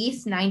with at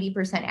least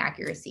 90%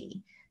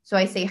 accuracy. So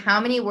I say how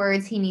many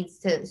words he needs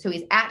to, so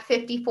he's at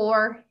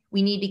 54,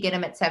 we need to get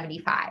him at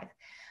 75.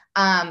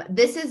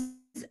 This is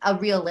a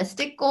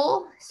realistic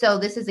goal. So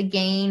this is a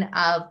gain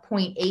of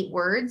 0.8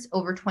 words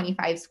over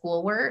 25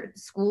 school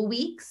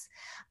weeks.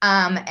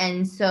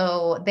 And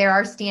so there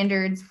are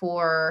standards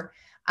for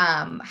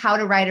how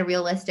to write a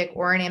realistic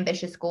or an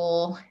ambitious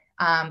goal.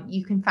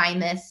 You can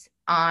find this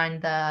on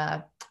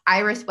the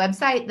IRIS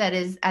website that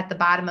is at the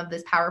bottom of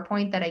this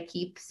PowerPoint that I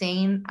keep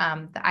saying.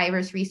 The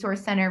IRIS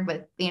Resource Center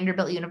with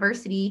Vanderbilt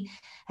University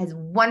has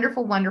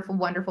wonderful, wonderful,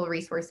 wonderful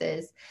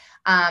resources.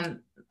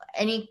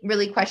 Any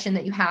really question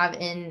that you have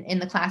in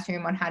the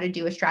classroom on how to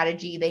do a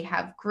strategy, they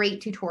have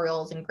great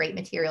tutorials and great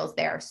materials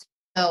there.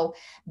 So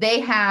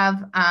they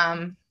have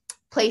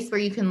place where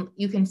you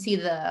can see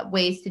the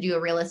ways to do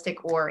a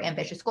realistic or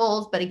ambitious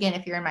goals. But again,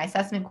 if you're in my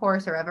assessment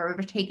course or have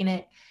ever taken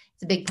it,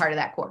 it's a big part of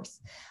that course.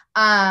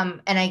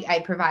 And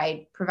I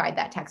provide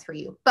that text for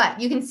you. But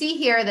you can see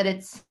here that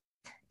it's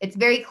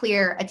very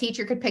clear. A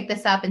teacher could pick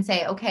this up and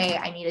say, okay,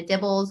 I need a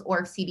DIBELS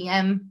or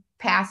CBM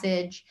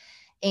passage,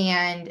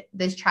 and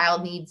this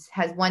child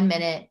has 1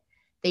 minute.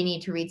 They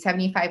need to read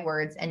 75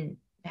 words and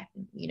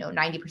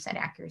 90%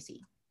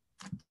 accuracy.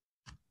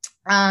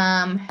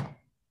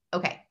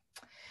 Okay.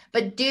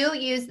 But do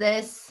use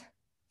this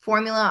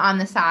formula on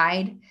the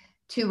side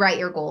to write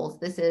your goals.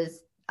 This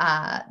is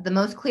the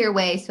most clear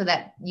way so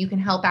that you can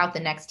help out the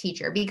next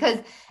teacher, because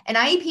an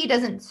IEP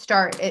doesn't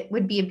start. It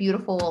would be a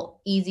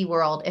beautiful, easy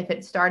world if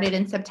it started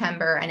in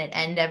September and it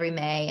ended every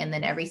May, and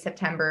then every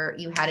September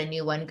you had a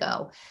new one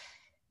go.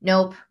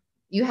 Nope.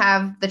 You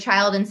have the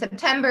child in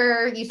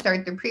September, you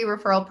start the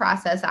pre-referral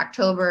process,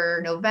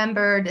 October,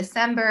 November,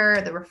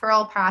 December. The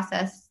referral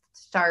process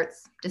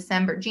starts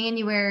December,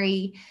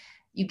 January.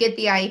 You get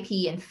the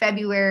IEP in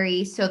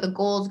February. So the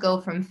goals go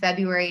from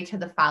February to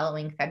the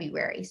following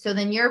February. So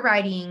then you're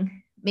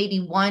writing maybe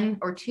 1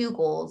 or 2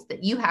 goals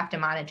that you have to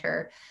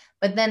monitor.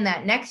 But then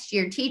that next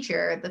year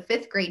teacher, the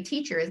 5th grade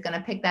teacher, is going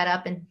to pick that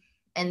up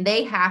and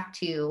they have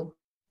to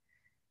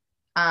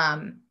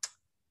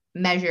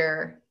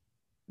measure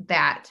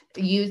that,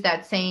 use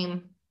those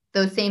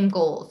same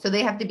goals. So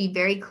they have to be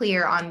very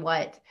clear on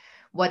what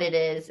it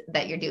is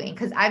that you're doing.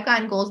 Because I've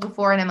gotten goals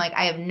before and I'm like,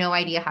 I have no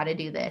idea how to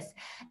do this.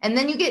 And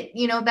then you get,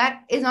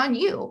 that is on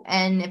you.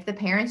 And if the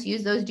parents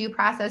use those due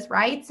process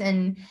rights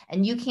and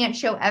you can't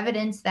show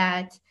evidence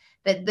that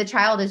the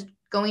child is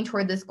going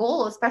toward this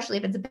goal, especially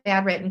if it's a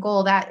bad written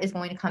goal, that is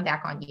going to come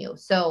back on you.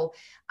 So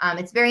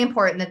it's very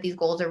important that these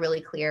goals are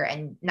really clear,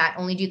 and not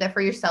only do that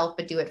for yourself,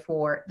 but do it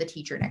for the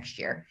teacher next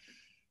year.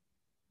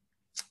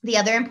 The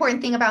other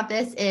important thing about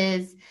this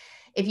is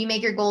if you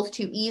make your goals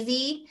too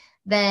easy,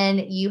 then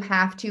you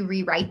have to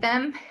rewrite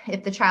them.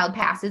 If the child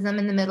passes them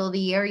in the middle of the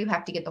year, you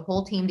have to get the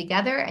whole team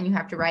together and you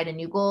have to write a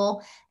new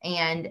goal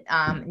and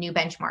new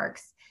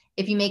benchmarks.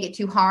 If you make it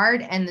too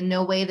hard and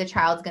no way the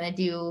child's going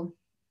to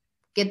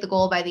get the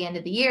goal by the end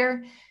of the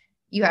year,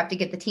 you have to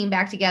get the team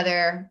back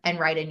together and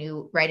write a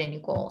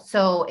new goal.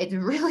 So it's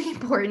really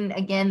important,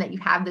 again, that you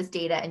have this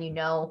data and you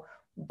know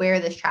where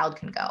this child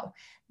can go.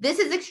 This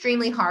is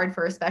extremely hard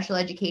for a special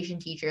education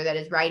teacher that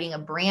is writing a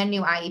brand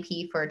new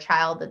IEP for a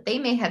child that they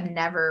may have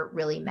never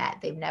really met.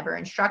 They've never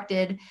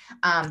instructed.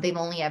 They've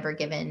only ever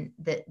given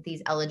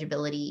these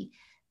eligibility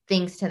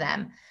things to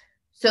them.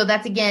 So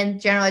that's, again,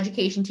 general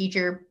education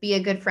teacher, be a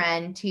good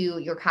friend to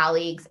your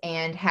colleagues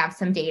and have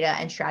some data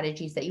and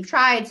strategies that you've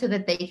tried so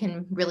that they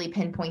can really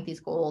pinpoint these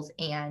goals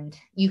and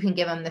you can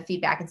give them the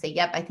feedback and say,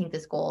 yep, I think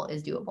this goal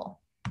is doable.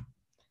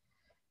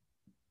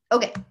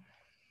 Okay.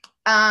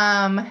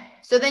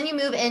 So then you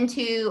move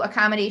into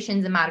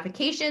accommodations and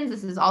modifications.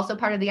 This is also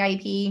part of the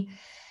IEP.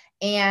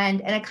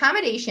 And an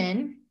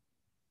accommodation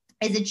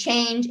is a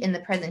change in the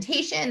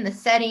presentation, the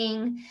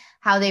setting,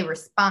 how they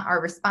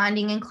are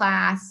responding in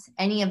class,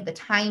 any of the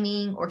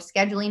timing or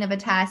scheduling of a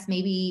test.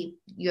 Maybe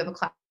you have a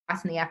class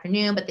in the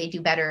afternoon, but they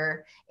do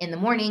better in the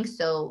morning,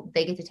 so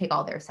they get to take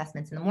all their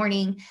assessments in the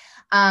morning.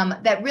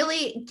 That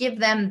really give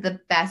them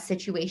the best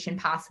situation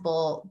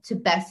possible to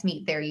best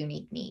meet their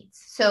unique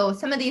needs. So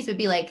some of these would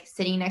be like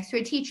sitting next to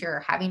a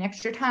teacher, having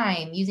extra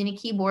time, using a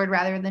keyboard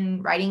rather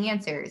than writing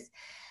answers,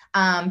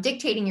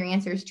 dictating your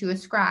answers to a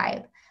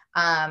scribe,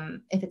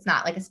 if it's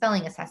not like a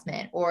spelling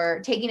assessment, or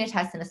taking a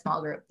test in a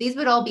small group. These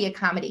would all be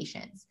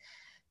accommodations.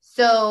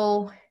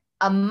 So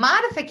a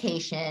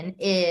modification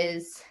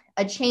is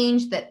a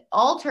change that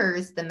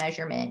alters the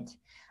measurement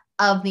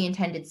of the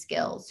intended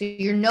skills. So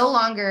you're no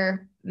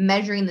longer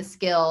measuring the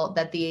skill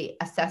that the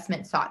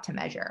assessment sought to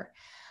measure.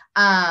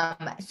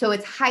 So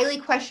it's highly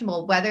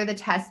questionable whether the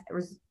test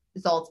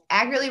results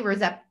accurately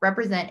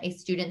represent a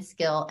student's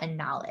skill and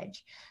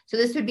knowledge. So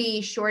this would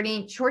be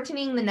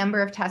shortening the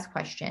number of test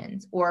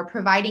questions or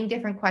providing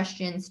different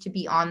questions to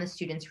be on the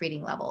student's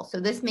reading level. So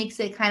this makes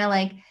it kind of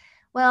like,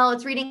 well,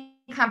 it's reading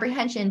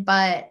comprehension,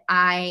 but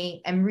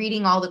I am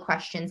reading all the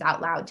questions out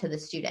loud to the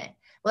student.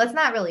 Well, that's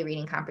not really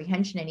reading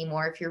comprehension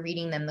anymore. If you're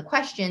reading them the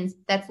questions,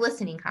 that's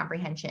listening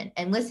comprehension.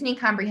 And listening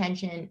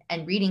comprehension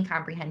and reading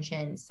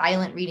comprehension,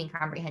 silent reading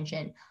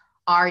comprehension,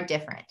 are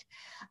different.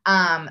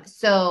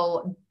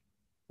 So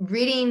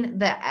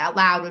reading out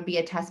loud would be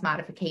a test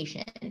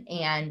modification,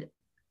 and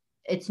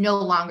it's no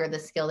longer the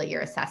skill that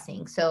you're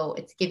assessing. So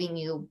it's giving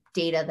you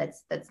data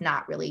that's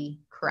not really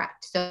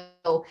correct.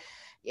 So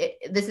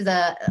this is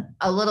a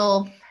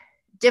little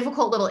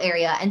difficult little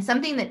area, and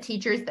something that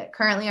teachers that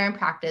currently are in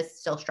practice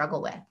still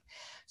struggle with.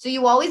 So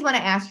you always want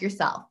to ask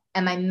yourself,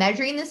 am I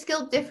measuring the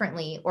skill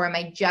differently, or am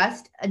I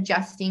just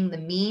adjusting the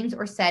means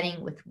or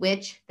setting with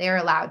which they are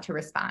allowed to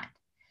respond?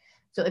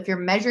 So if you're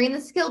measuring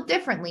the skill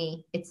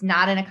differently, it's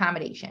not an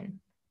accommodation.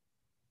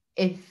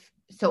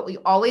 So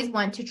you always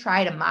want to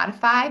try to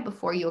modify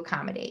before you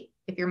accommodate.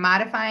 If you're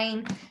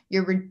modifying,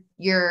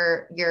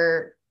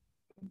 you're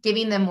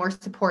giving them more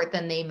support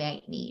than they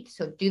might need.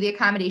 So do the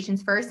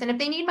accommodations first. And if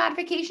they need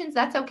modifications,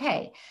 that's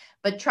okay.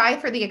 But try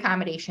for the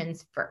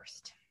accommodations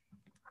first.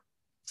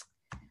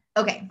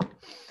 Okay.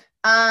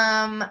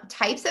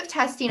 Types of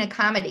testing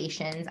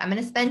accommodations. I'm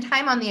going to spend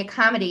time on the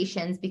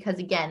accommodations because,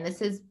 again,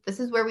 this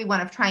is where we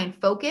want to try and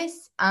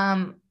focus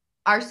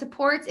our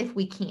supports if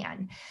we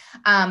can.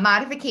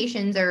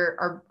 Modifications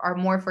are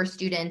more for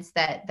students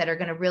that are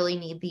going to really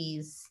need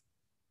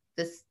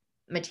this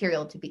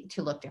material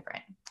to look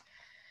different.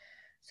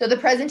 So the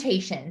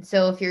presentation.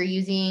 So if you're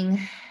using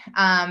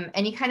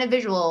any kind of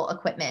visual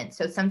equipment,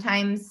 so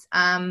sometimes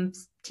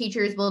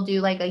teachers will do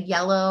like a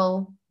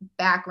yellow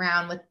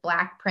background with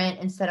black print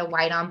instead of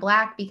white on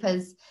black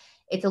because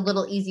it's a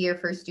little easier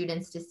for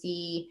students to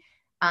see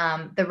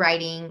the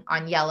writing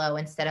on yellow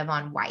instead of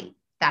on white.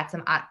 That's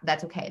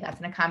okay. That's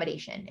an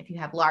accommodation. If you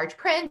have large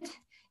print,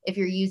 if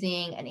you're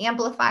using an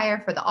amplifier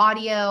for the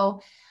audio,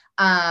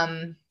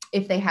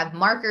 if they have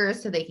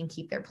markers so they can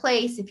keep their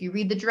place, if you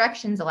read the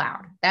directions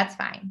aloud, that's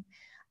fine.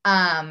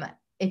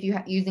 If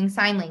you're using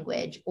sign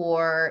language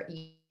or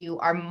you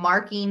are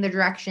marking the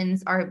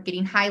directions are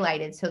getting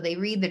highlighted so they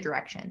read the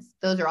directions,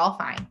 those are all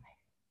fine.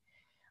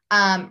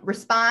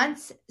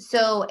 Response.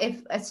 So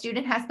if a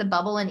student has to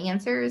bubble in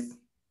answers,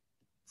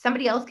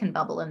 somebody else can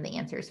bubble in the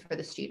answers for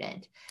the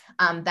student.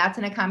 That's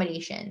an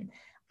accommodation.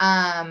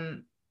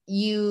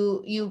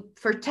 You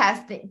for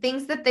test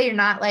things that they're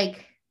not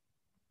like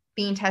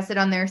being tested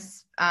on their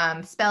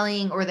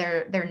spelling or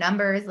their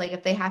numbers. Like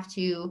if they have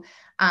to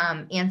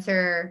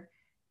answer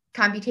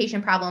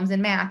computation problems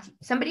in math,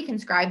 somebody can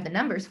scribe the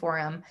numbers for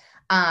them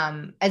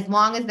as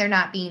long as they're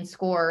not being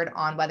scored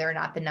on whether or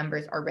not the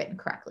numbers are written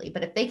correctly.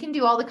 But if they can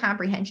do all the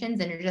comprehensions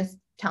and you're just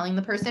telling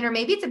the person, or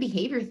maybe it's a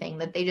behavior thing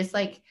that they just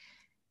like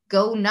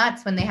go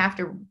nuts when they have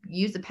to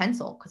use a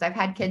pencil, because I've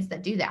had kids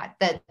that do that,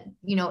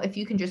 if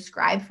you can just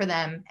scribe for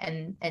them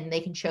and they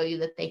can show you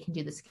that they can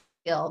do the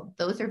skill,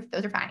 those are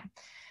fine.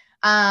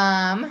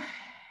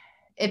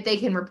 If they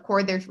can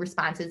record their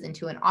responses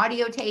into an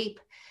audio tape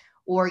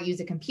or use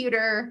a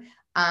computer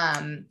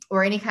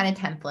or any kind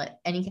of template,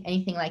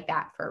 anything like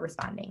that for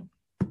responding.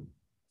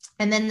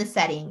 And then the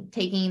setting,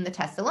 taking the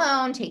test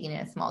alone, taking it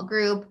in a small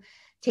group,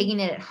 taking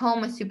it at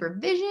home with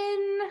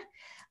supervision,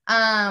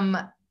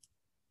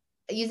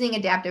 using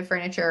adaptive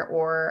furniture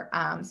or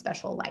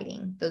special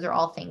lighting. Those are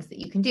all things that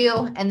you can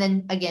do. And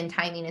then again,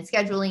 timing and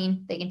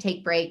scheduling, they can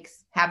take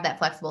breaks, have that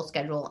flexible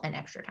schedule and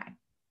extra time.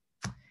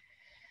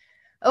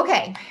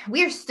 Okay,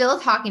 we are still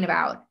talking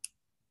about,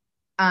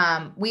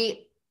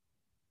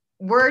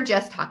 we're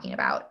just talking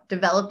about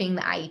developing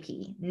the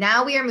IEP.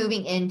 Now we are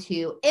moving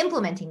into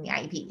implementing the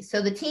IEP.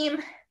 So the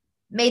team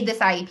made this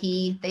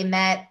IEP, they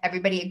met,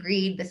 everybody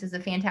agreed, this is a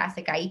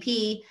fantastic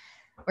IEP.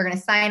 We're gonna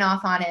sign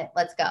off on it,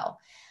 let's go.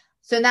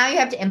 So now you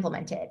have to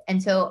implement it.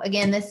 And so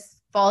again, this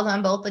falls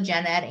on both the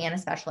gen ed and a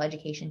special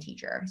education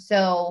teacher.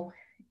 So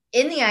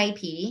in the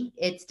IEP,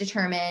 it's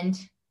determined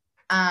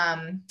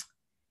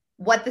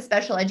what the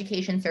special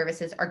education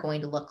services are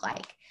going to look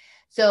like.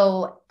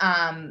 So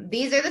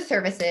these are the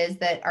services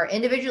that are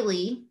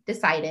individually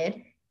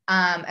decided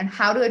and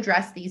how to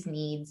address these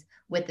needs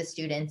with the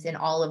students in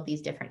all of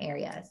these different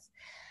areas.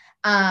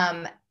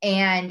 And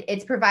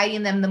it's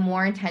providing them the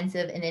more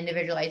intensive and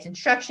individualized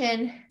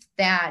instruction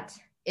that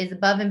is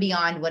above and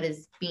beyond what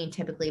is being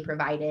typically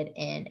provided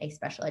in a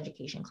special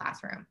education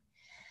classroom.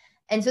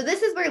 And so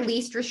this is where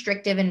least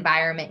restrictive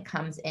environment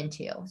comes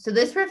into. So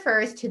this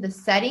refers to the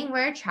setting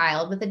where a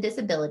child with a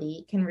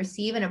disability can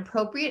receive an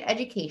appropriate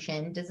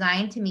education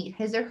designed to meet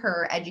his or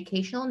her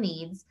educational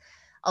needs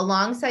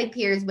alongside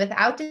peers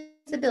without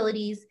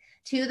disabilities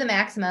to the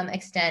maximum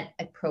extent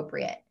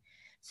appropriate.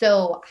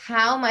 So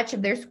how much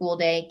of their school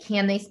day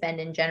can they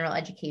spend in general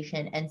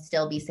education and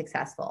still be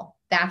successful?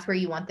 That's where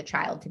you want the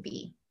child to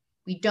be.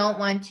 We don't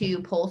want to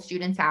pull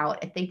students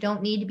out if they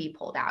don't need to be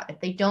pulled out.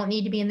 If they don't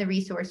need to be in the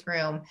resource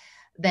room,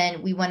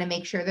 then we want to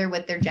make sure they're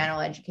with their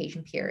general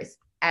education peers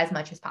as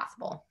much as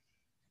possible.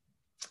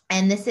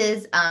 And this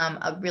is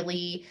a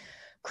really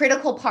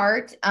critical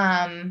part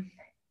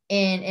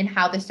in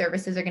how the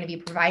services are going to be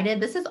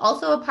provided. This is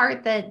also a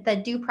part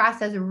that due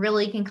process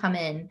really can come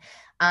in,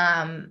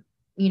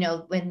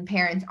 when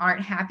parents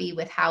aren't happy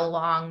with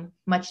how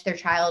much their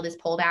child is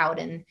pulled out,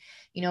 and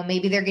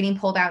maybe they're getting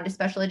pulled out into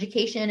special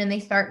education and they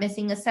start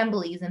missing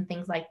assemblies and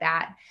things like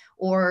that,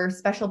 or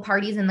special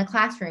parties in the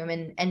classroom.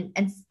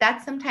 And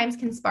that sometimes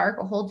can spark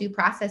a whole due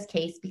process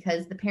case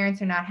because the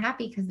parents are not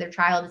happy because their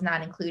child is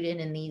not included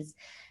in these,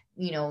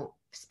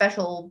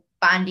 special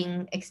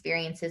bonding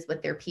experiences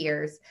with their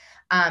peers.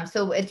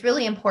 So it's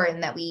really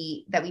important that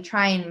we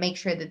try and make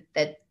sure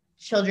that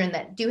children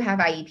that do have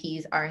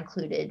IEPs are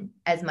included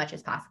as much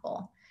as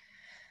possible.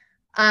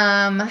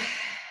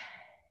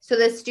 So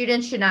the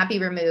students should not be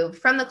removed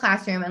from the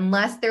classroom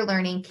unless their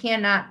learning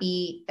cannot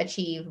be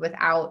achieved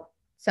without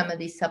some of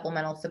these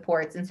supplemental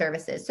supports and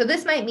services. So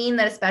this might mean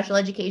that a special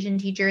education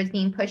teacher is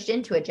being pushed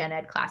into a gen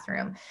ed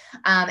classroom.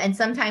 And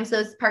sometimes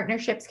those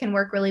partnerships can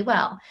work really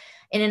well.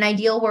 In an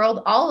ideal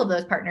world, all of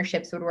those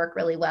partnerships would work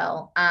really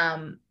well,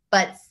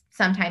 but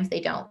sometimes they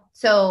don't.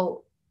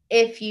 So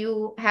if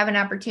you have an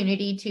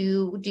opportunity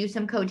to do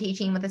some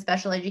co-teaching with a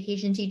special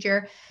education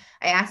teacher,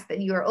 I ask that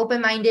you are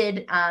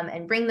open-minded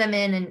and bring them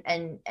in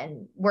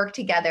and work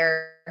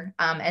together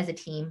as a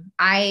team.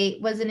 I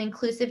was an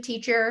inclusive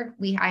teacher.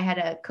 I had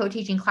a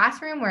co-teaching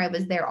classroom where I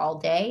was there all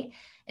day,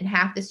 and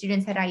half the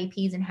students had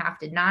IEPs and half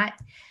did not.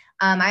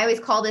 I always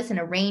call this an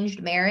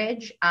arranged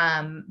marriage.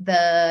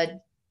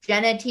 The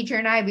gen ed teacher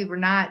and I, we were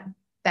not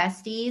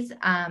besties,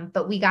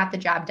 but we got the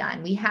job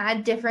done. We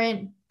had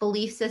different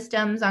belief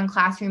systems on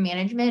classroom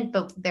management,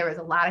 but there was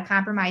a lot of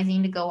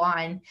compromising to go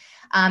on.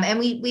 And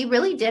we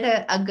really did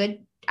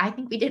I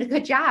think we did a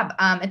good job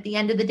at the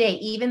end of the day,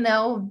 even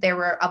though there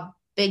were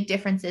big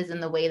differences in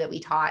the way that we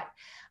taught.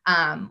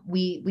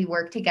 We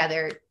worked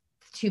together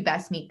to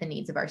best meet the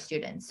needs of our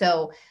students.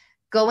 So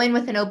go in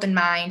with an open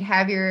mind,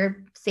 have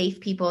your safe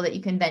people that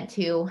you can vent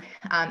to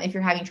if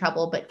you're having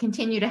trouble, but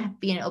continue to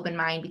be an open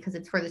mind because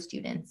it's for the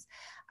students.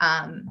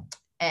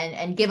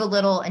 And give a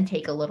little and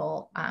take a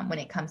little when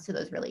it comes to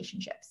those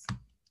relationships.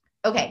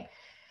 Okay.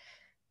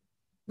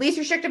 Least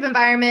restrictive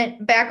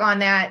environment, back on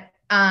that.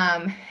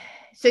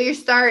 So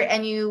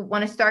you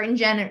want to start in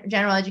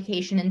general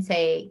education and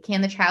say,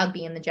 can the child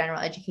be in the general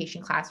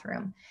education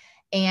classroom?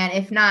 And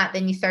if not,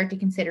 then you start to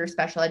consider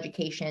special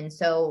education.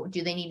 So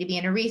do they need to be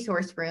in a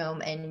resource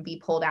room and be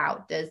pulled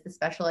out? Does the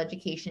special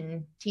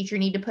education teacher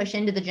need to push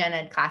into the gen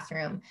ed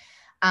classroom?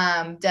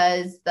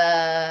 Does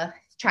the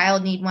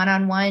child need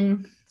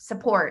one-on-one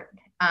support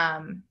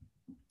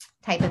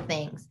type of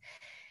things?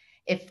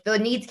 If the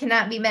needs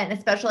cannot be met in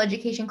a special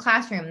education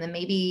classroom, then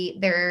maybe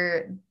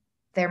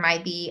there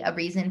might be a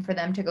reason for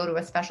them to go to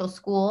a special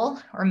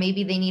school, or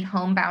maybe they need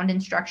homebound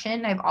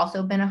instruction. I've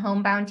also been a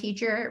homebound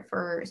teacher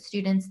for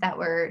students that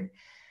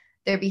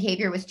their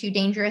behavior was too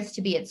dangerous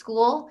to be at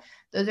school.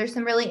 Those are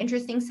some really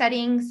interesting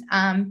settings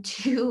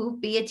to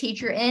be a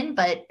teacher in,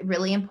 but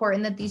really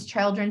important that these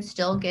children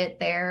still get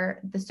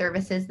the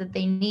services that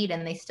they need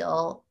and they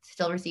still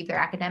receive their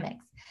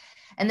academics.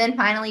 And then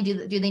finally,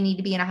 do they need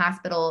to be in a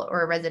hospital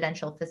or a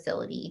residential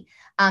facility?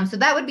 So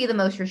that would be the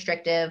most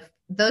restrictive.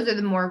 Those are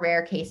the more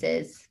rare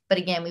cases. But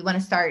again, we want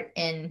to start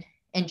in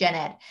gen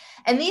ed.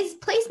 And these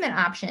placement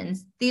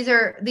options, these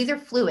are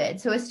fluid.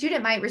 So a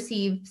student might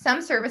receive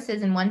some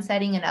services in one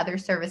setting and other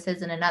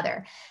services in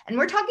another. And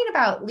we're talking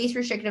about least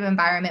restrictive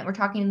environment. We're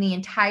talking the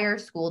entire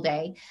school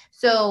day.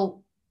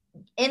 So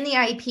in the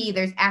IEP,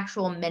 there's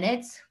actual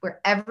minutes where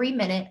every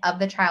minute of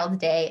the child's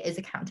day is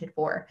accounted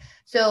for.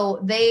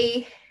 So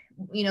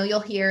you'll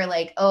hear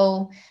like,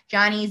 oh,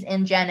 Johnny's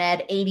in gen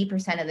ed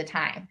 80% of the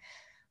time.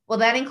 Well,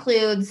 that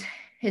includes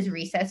his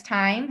recess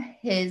time,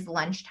 his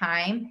lunch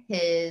time,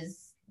 his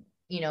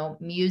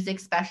music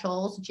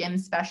specials, gym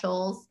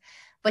specials,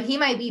 but he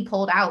might be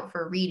pulled out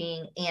for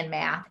reading and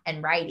math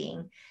and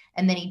writing,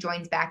 and then he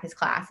joins back his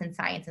class in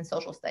science and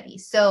social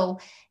studies. So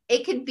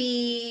it could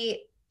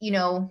be,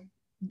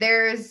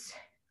 there's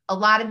a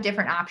lot of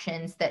different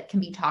options that can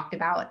be talked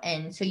about.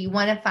 And so you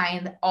want to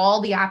find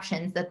all the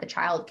options that the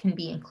child can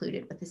be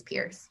included with his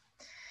peers.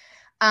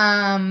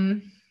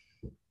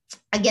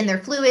 Again, they're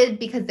fluid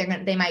because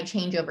they might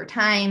change over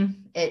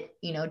time.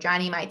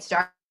 Johnny might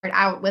start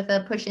out with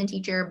a push-in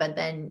teacher, but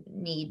then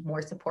need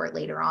more support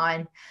later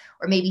on.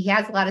 Or maybe he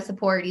has a lot of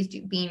support. He's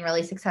being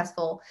really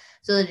successful.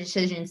 So the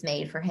decision's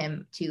made for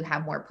him to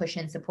have more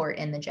push-in support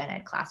in the gen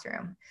ed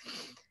classroom.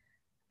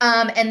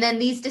 And then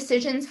these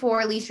decisions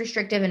for least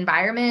restrictive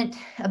environment,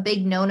 a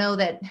big no-no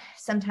that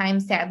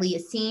sometimes sadly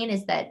is seen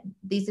is that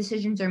these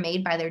decisions are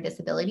made by their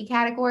disability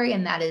category,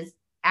 and that is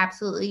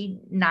absolutely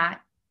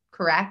not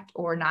correct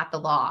or not the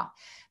law.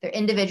 They're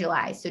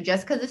individualized. So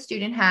just because a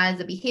student has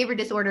a behavior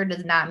disorder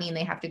does not mean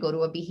they have to go to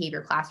a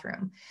behavior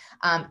classroom.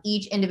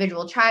 Each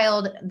individual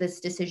child, this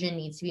decision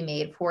needs to be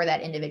made for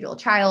that individual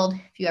child.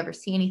 If you ever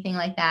see anything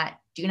like that,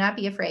 do not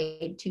be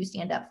afraid to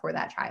stand up for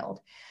that child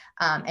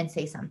and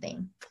say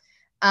something.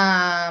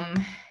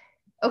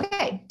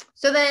 Okay,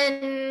 so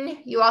then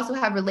you also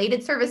have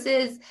related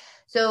services.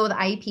 So the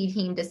IEP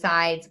team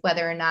decides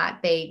whether or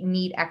not they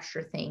need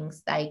extra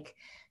things like,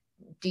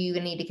 do you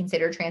need to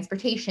consider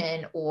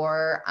transportation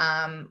or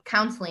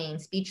counseling,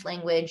 speech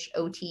language,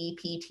 OT,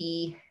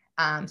 PT,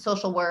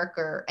 social work,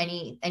 or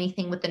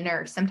anything with the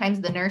nurse. Sometimes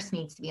the nurse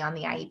needs to be on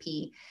the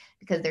IEP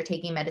because they're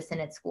taking medicine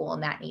at school,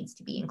 and that needs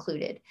to be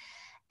included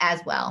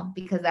as well,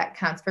 because that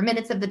counts for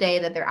minutes of the day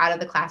that they're out of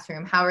the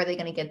classroom. How are they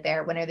going to get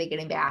there? When are they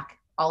getting back?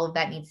 All of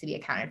that needs to be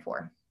accounted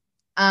for.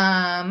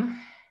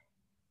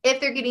 If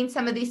they're getting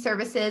some of these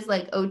services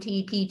like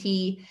OT,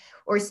 PT,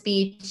 or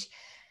speech,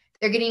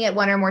 they're getting it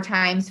one or more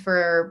times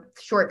for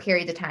short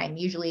periods of time,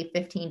 usually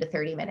 15 to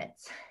 30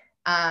 minutes.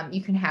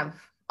 You can have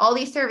all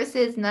these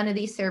services, none of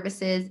these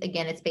services.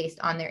 Again, it's based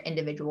on their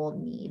individual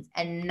needs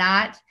and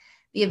not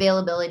the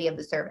availability of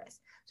the service.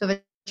 So if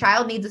a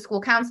child needs a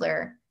school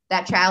counselor,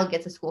 that child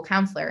gets a school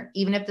counselor,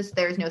 even if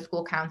there's no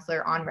school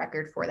counselor on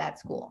record for that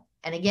school.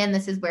 And again,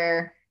 this is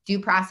where due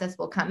process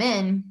will come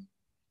in.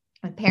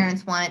 If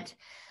parents want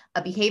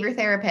a behavior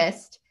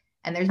therapist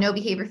and there's no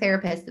behavior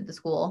therapist at the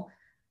school,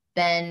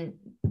 then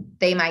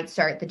they might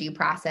start the due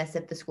process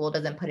if the school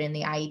doesn't put in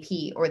the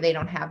IEP or they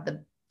don't have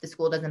the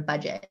school doesn't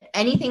budget.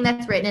 Anything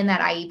that's written in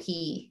that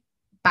IEP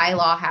by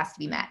law has to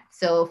be met.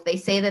 So if they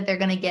say that they're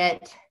going to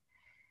get,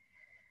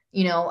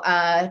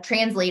 a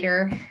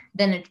translator,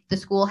 then the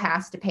school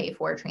has to pay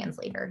for a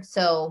translator.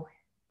 So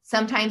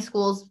sometimes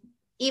schools,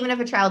 even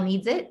if a child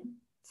needs it,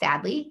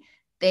 sadly,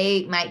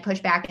 they might push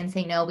back and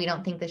say, no, we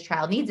don't think this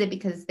child needs it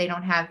because they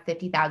don't have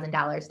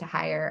 $50,000 to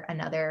hire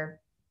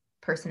another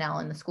personnel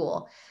in the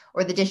school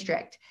or the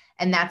district.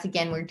 And that's,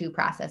 again, where due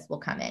process will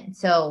come in.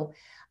 So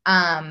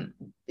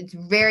it's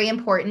very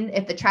important.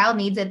 If the child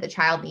needs it, the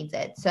child needs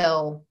it.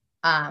 So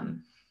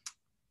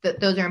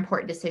those are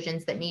important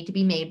decisions that need to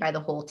be made by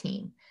the whole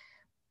team.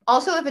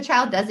 Also, if a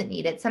child doesn't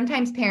need it,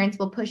 sometimes parents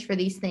will push for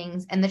these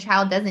things and the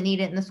child doesn't need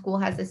it and the school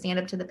has to stand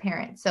up to the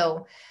parent.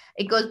 So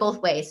it goes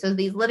both ways. So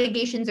these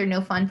litigations are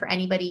no fun for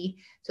anybody.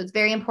 So it's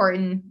very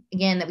important,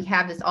 again, that we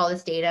have all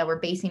this data. We're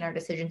basing our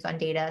decisions on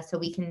data so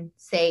we can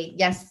say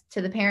yes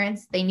to the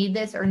parents, they need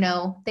this, or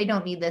no, they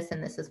don't need this,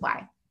 and this is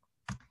why.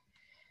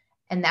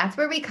 And that's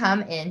where we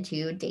come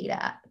into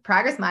data,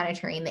 progress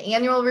monitoring, the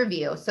annual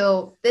review.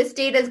 So this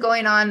data is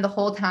going on the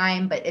whole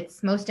time, but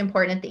it's most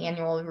important at the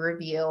annual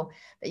review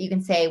that you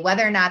can say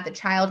whether or not the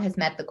child has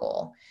met the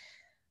goal.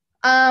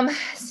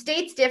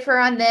 States differ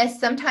on this.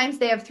 Sometimes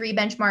they have 3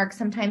 benchmarks.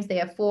 Sometimes they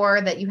have 4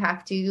 that you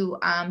have to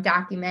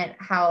document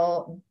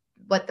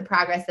what the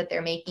progress that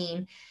they're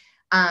making.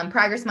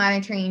 Progress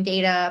monitoring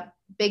data,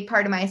 big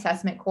part of my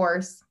assessment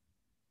course.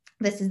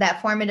 This is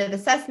that formative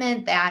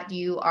assessment that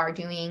you are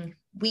doing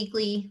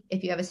weekly.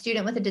 If you have a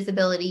student with a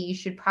disability, you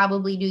should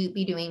probably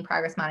be doing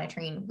progress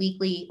monitoring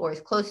weekly or as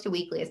close to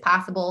weekly as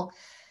possible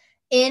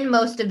in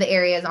most of the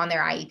areas on their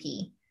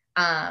IEP.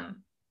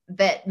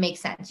 That makes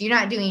sense. You're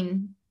not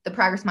doing the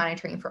progress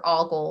monitoring for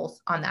all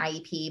goals on the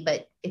IEP,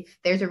 but if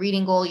there's a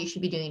reading goal, you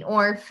should be doing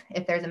ORF.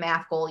 If there's a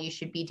math goal, you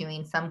should be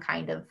doing some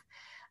kind of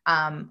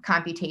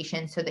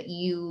computation so that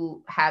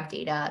you have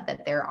data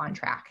that they're on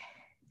track.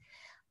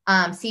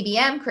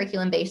 CBM,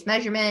 curriculum-based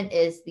measurement,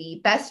 is the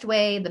best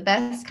way, the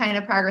best kind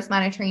of progress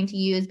monitoring to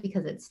use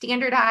because it's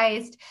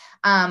standardized.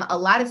 A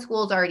lot of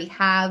schools already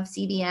have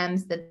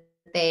CBMs that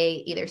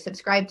they either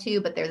subscribe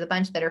to, but there's a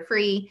bunch that are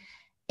free.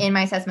 In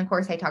my assessment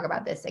course, I talk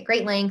about this at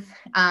great length,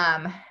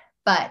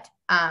 but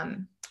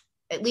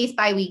at least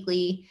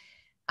biweekly,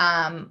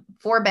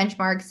 4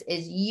 benchmarks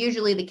is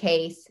usually the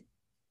case.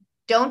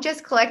 Don't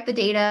just collect the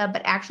data,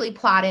 but actually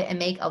plot it and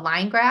make a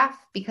line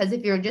graph, because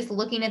if you're just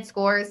looking at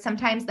scores,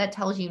 sometimes that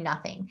tells you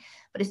nothing.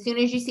 But as soon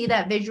as you see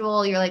that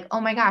visual, you're like, oh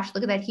my gosh,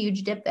 look at that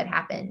huge dip that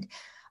happened.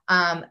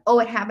 Oh,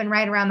 it happened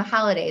right around the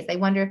holidays. I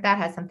wonder if that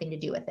has something to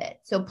do with it.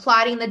 So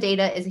plotting the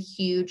data is a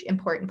huge,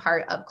 important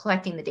part of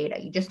collecting the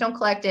data. You just don't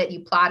collect it,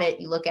 you plot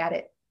it, you look at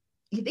it,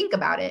 you think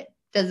about it.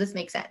 Does this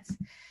make sense?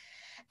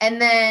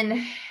 And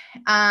then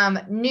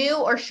knew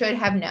or should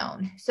have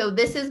known. So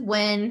this is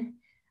when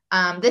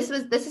this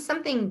is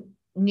something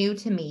new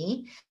to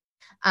me.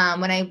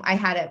 When I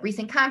had a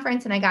recent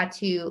conference and I got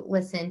to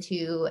listen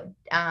to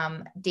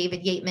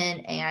David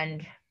Yateman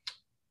and,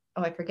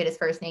 I forget his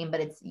first name,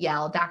 but it's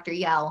Dr.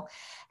 Yell.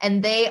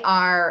 And they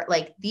are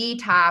like the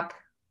top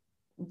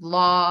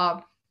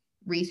law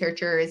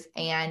researchers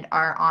and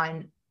are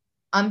on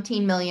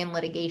umpteen million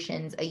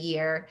litigations a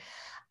year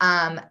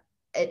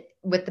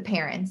with the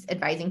parents,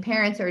 advising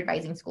parents or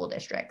advising school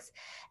districts.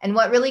 And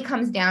what really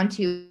comes down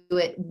to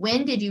it,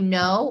 when did you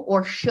know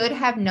or should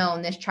have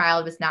known this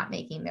child was not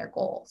making their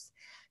goals?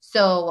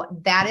 So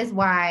that is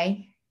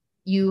why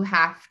you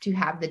have to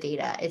have the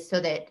data, is so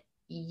that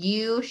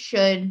you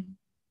should,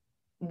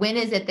 when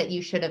is it that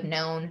you should have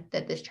known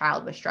that this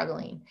child was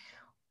struggling,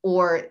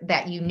 or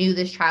that you knew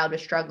this child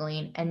was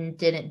struggling and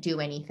didn't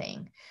do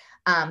anything?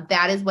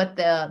 That is what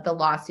the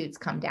lawsuits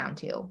come down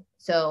to.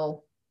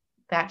 So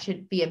that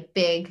should be a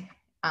big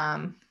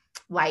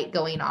light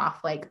going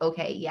off, like,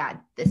 okay, yeah,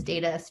 this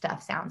data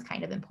stuff sounds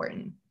kind of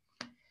important.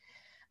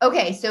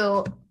 Okay,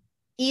 so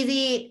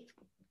easy,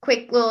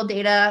 quick little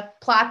data,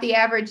 plot the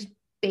average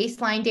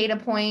baseline data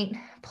point,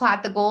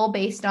 plot the goal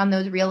based on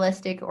those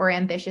realistic or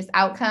ambitious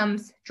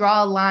outcomes,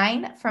 draw a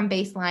line from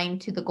baseline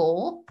to the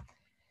goal.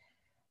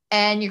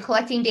 And you're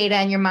collecting data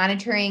and you're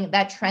monitoring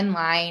that trend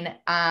line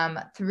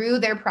through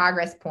their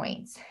progress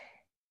points.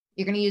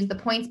 You're going to use the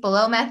points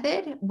below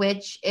method,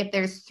 which if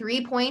there's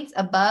 3 points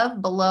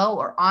above, below,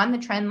 or on the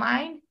trend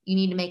line, you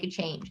need to make a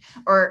change.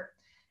 Or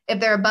if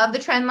they're above the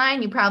trend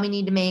line, you probably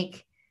need to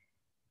make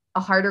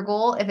a harder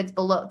goal. If it's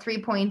below,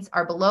 3 points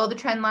are below the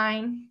trend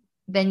line,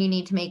 then you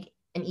need to make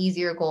an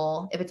easier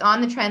goal. If it's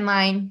on the trend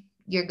line,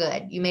 you're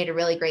good. You made a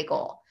really great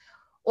goal.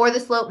 or the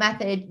slope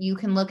method, you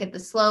can look at the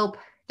slope.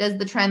 Does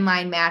the trend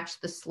line match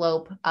the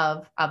slope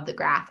of the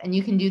graph? And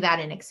you can do that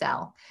in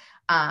Excel.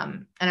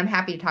 And I'm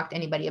happy to talk to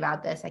anybody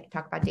about this. I can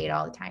talk about data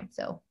all the time.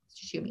 So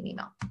just shoot me an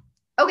email.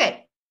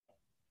 Okay.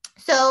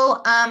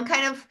 So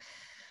kind of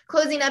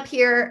closing up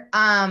here,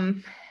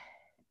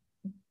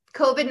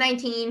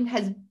 COVID-19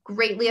 has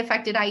greatly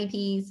affected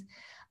IEPs.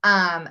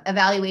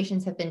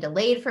 Evaluations have been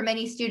delayed for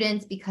many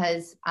students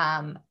because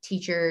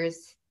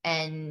teachers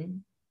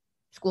and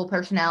school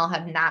personnel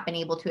have not been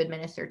able to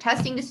administer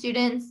testing to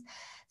students.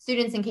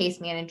 Students and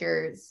case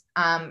managers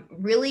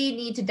really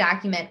need to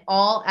document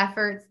all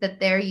efforts that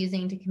they're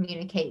using to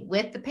communicate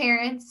with the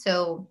parents.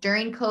 So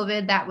during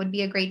COVID, that would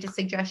be a great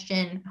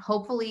suggestion.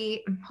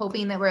 Hopefully, I'm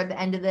hoping that we're at the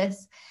end of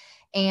this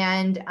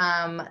and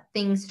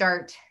things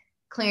start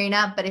clearing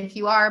up. But if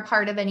you are a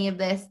part of any of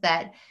this,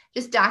 that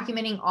just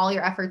documenting all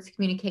your efforts to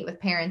communicate with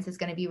parents is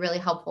going to be really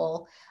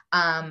helpful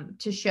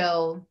to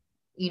show,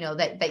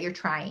 that you're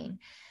trying.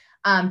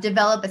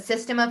 Develop a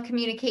system of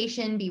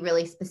communication, be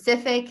really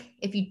specific.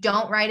 If you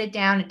don't write it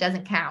down, it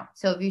doesn't count.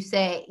 So if you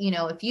say,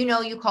 if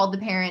you called the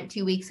parent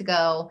 2 weeks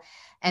ago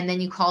and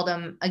then you called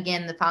them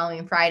again the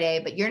following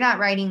Friday, but you're not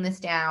writing this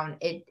down,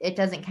 it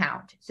doesn't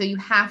count. So you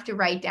have to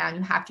write down,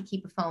 you have to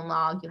keep a phone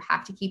log, you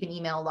have to keep an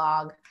email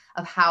log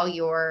of how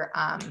you're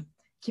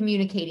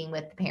communicating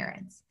with the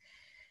parents.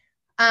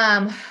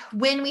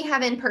 When we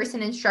have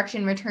in-person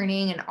instruction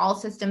returning and all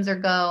systems are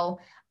go,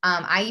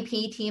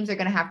 IEP teams are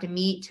going to have to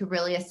meet to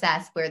really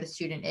assess where the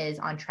student is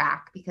on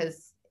track,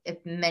 because if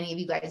many of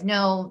you guys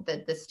know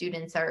that the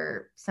students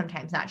are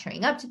sometimes not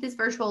showing up to this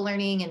virtual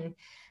learning and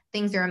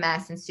things are a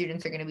mess and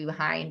students are going to be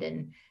behind,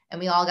 and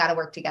we all got to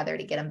work together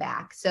to get them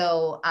back.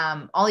 So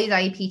all these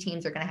IEP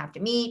teams are going to have to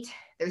meet.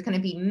 There's going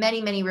to be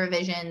many, many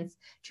revisions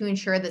to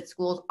ensure that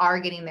schools are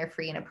getting their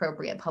free and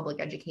appropriate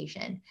public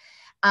education.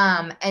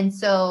 And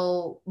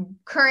so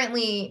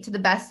currently, to the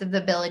best of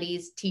the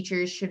abilities,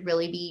 teachers should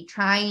really be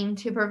trying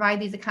to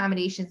provide these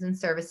accommodations and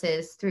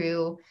services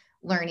through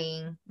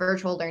learning,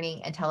 virtual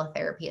learning, and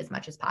teletherapy as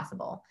much as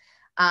possible.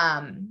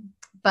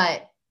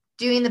 But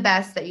doing the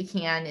best that you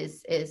can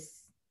is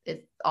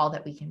all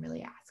that we can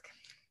really ask.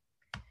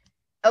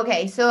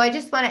 Okay, so I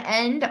just want to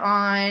end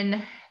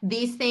on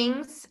these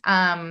things.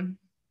 I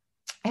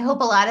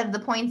hope a lot of the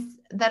points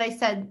that I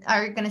said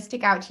are going to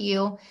stick out to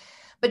you.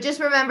 But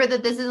just remember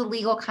that this is a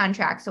legal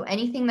contract. So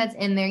anything that's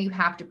in there, you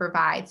have to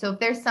provide. So if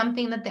there's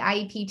something that the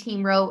IEP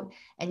team wrote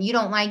and you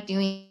don't like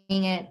doing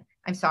it,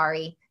 I'm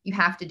sorry, you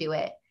have to do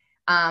it.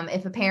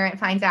 If a parent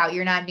finds out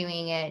you're not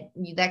doing it,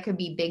 that could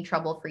be big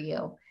trouble for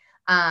you.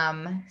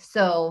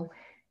 So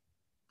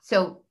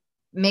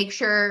make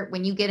sure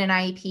when you get an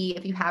IEP,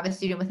 if you have a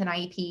student with an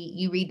IEP,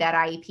 you read that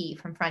IEP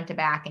from front to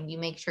back and you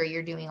make sure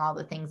you're doing all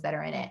the things that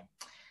are in it.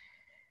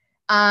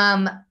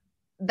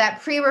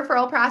 That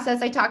pre-referral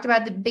process I talked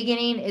about at the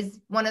beginning is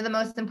one of the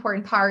most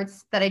important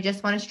parts that I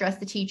just want to stress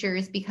to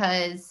teachers,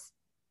 because,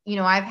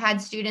 I've had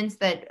students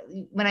that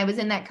when I was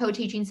in that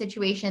co-teaching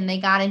situation, they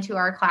got into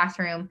our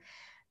classroom,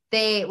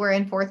 they were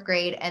in 4th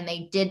grade and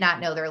they did not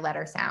know their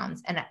letter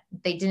sounds and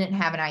they didn't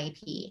have an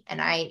IEP. And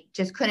I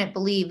just couldn't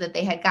believe that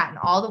they had gotten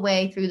all the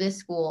way through this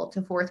school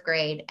to 4th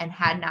grade and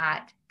had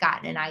not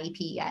gotten an IEP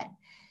yet.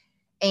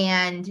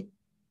 And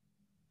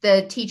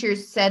the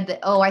teachers said that,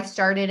 I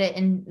started it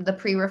in the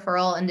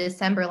pre-referral in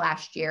December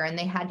last year, and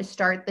they had to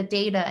start the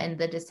data in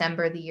the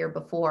December the year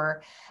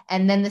before.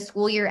 And then the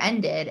school year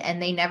ended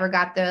and they never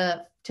got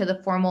to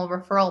the formal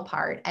referral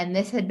part. And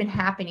this had been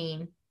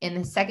happening in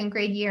the 2nd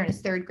grade year and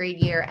his 3rd grade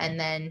year. And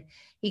then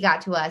he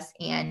got to us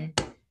and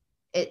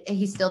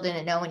he still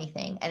didn't know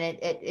anything. And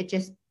it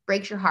just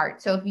breaks your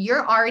heart. So if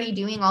you're already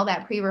doing all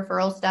that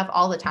pre-referral stuff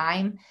all the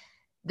time,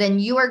 then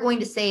you are going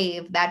to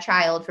save that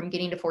child from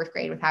getting to 4th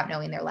grade without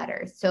knowing their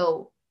letters.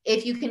 So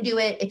if you can do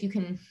it, if you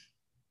can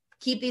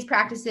keep these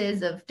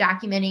practices of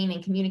documenting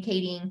and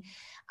communicating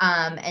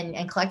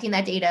and collecting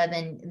that data,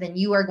 then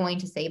you are going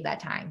to save that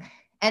time.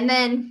 And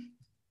then,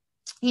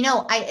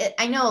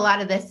 I know a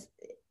lot of this,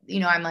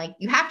 I'm like,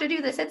 you have to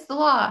do this, it's the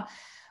law,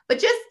 but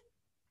just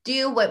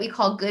do what we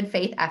call good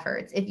faith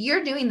efforts. If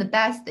you're doing the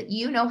best that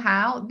you know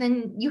how,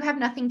 then you have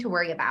nothing to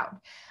worry about.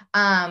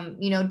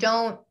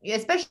 Don't,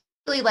 especially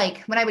like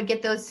when I would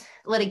get those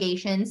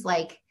litigations,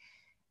 like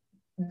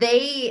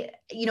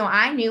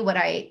I knew what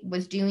I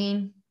was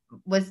doing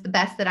was the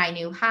best that I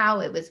knew how.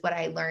 It was what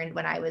I learned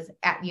when I was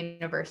at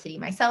university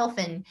myself.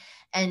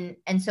 And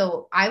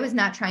so I was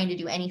not trying to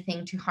do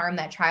anything to harm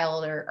that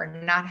child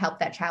or not help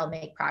that child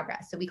make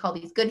progress. So we call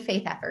these good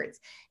faith efforts.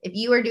 If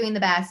you are doing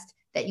the best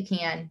that you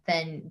can,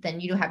 then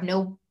you don't have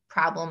no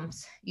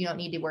problems. You don't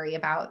need to worry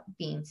about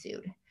being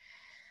sued.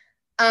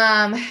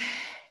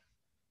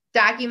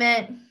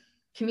 Document,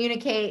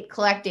 communicate,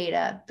 collect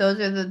data. Those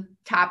are the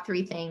top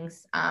 3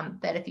 things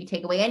that if you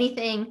take away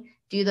anything,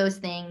 do those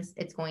things,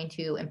 it's going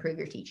to improve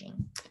your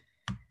teaching.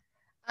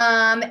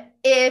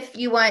 If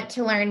you want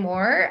to learn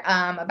more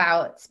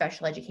about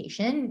special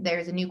education,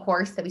 there's a new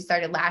course that we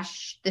started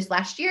this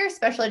last year,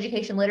 Special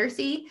Education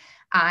Literacy.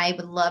 I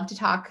would love to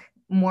talk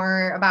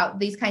more about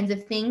these kinds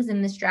of things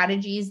and the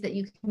strategies that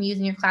you can use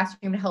in your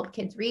classroom to help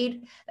kids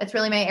read. That's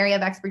really my area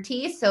of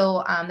expertise.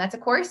 So that's a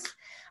course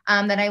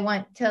that I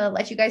want to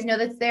let you guys know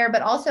that's there.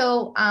 But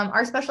also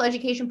our special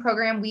education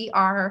program, we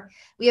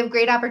have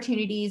great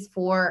opportunities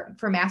for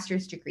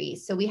master's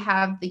degrees. So we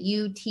have the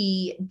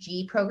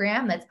UTG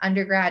program, that's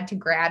undergrad to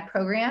grad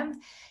program.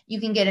 You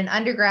can get an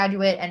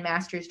undergraduate and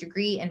master's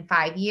degree in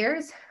 5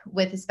 years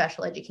with a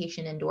special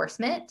education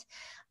endorsement.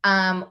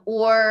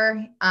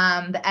 Or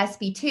the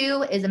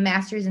SB2 is a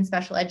master's in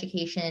special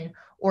education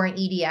or an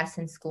EDS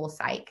in school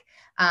psych.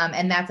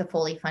 And that's a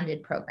fully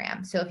funded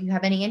program. So if you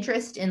have any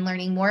interest in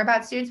learning more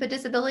about students with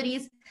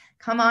disabilities,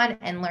 come on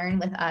and learn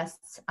with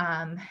us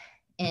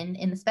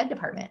in the SPED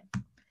department.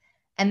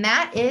 And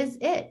that is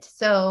it.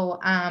 So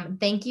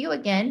thank you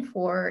again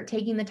for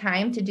taking the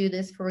time to do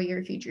this for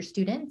your future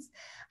students.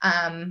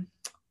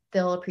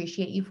 They'll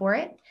appreciate you for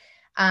it.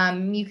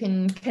 You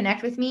can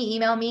connect with me,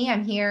 email me.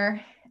 I'm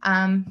here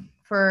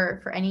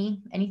for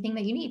anything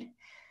that you need.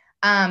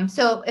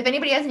 So if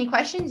anybody has any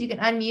questions, you can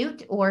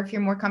unmute, or if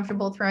you're more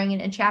comfortable throwing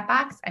it in a chat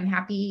box, I'm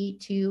happy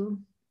to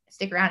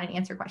stick around and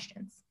answer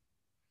questions.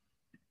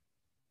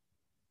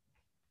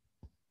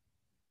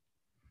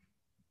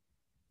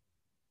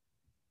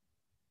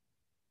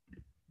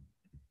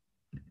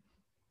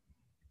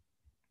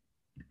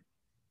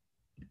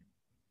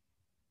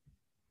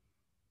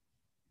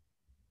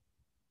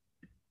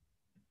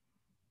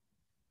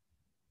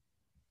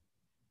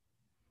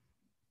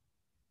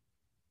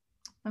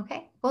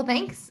 Okay, well,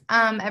 thanks,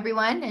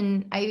 everyone.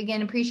 And I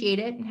again appreciate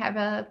it, and have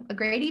a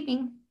great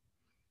evening.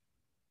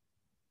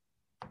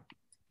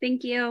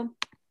 Thank you.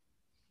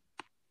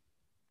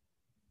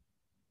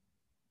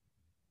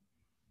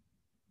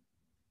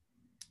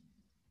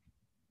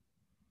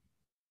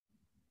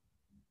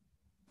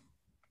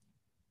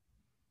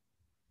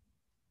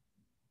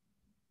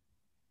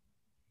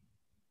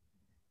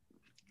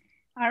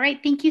 All right.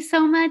 Thank you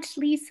so much,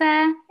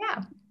 Lisa.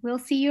 Yeah. We'll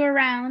see you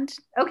around.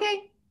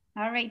 Okay.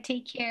 All right.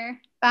 Take care.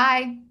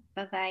 Bye.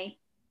 Bye-bye.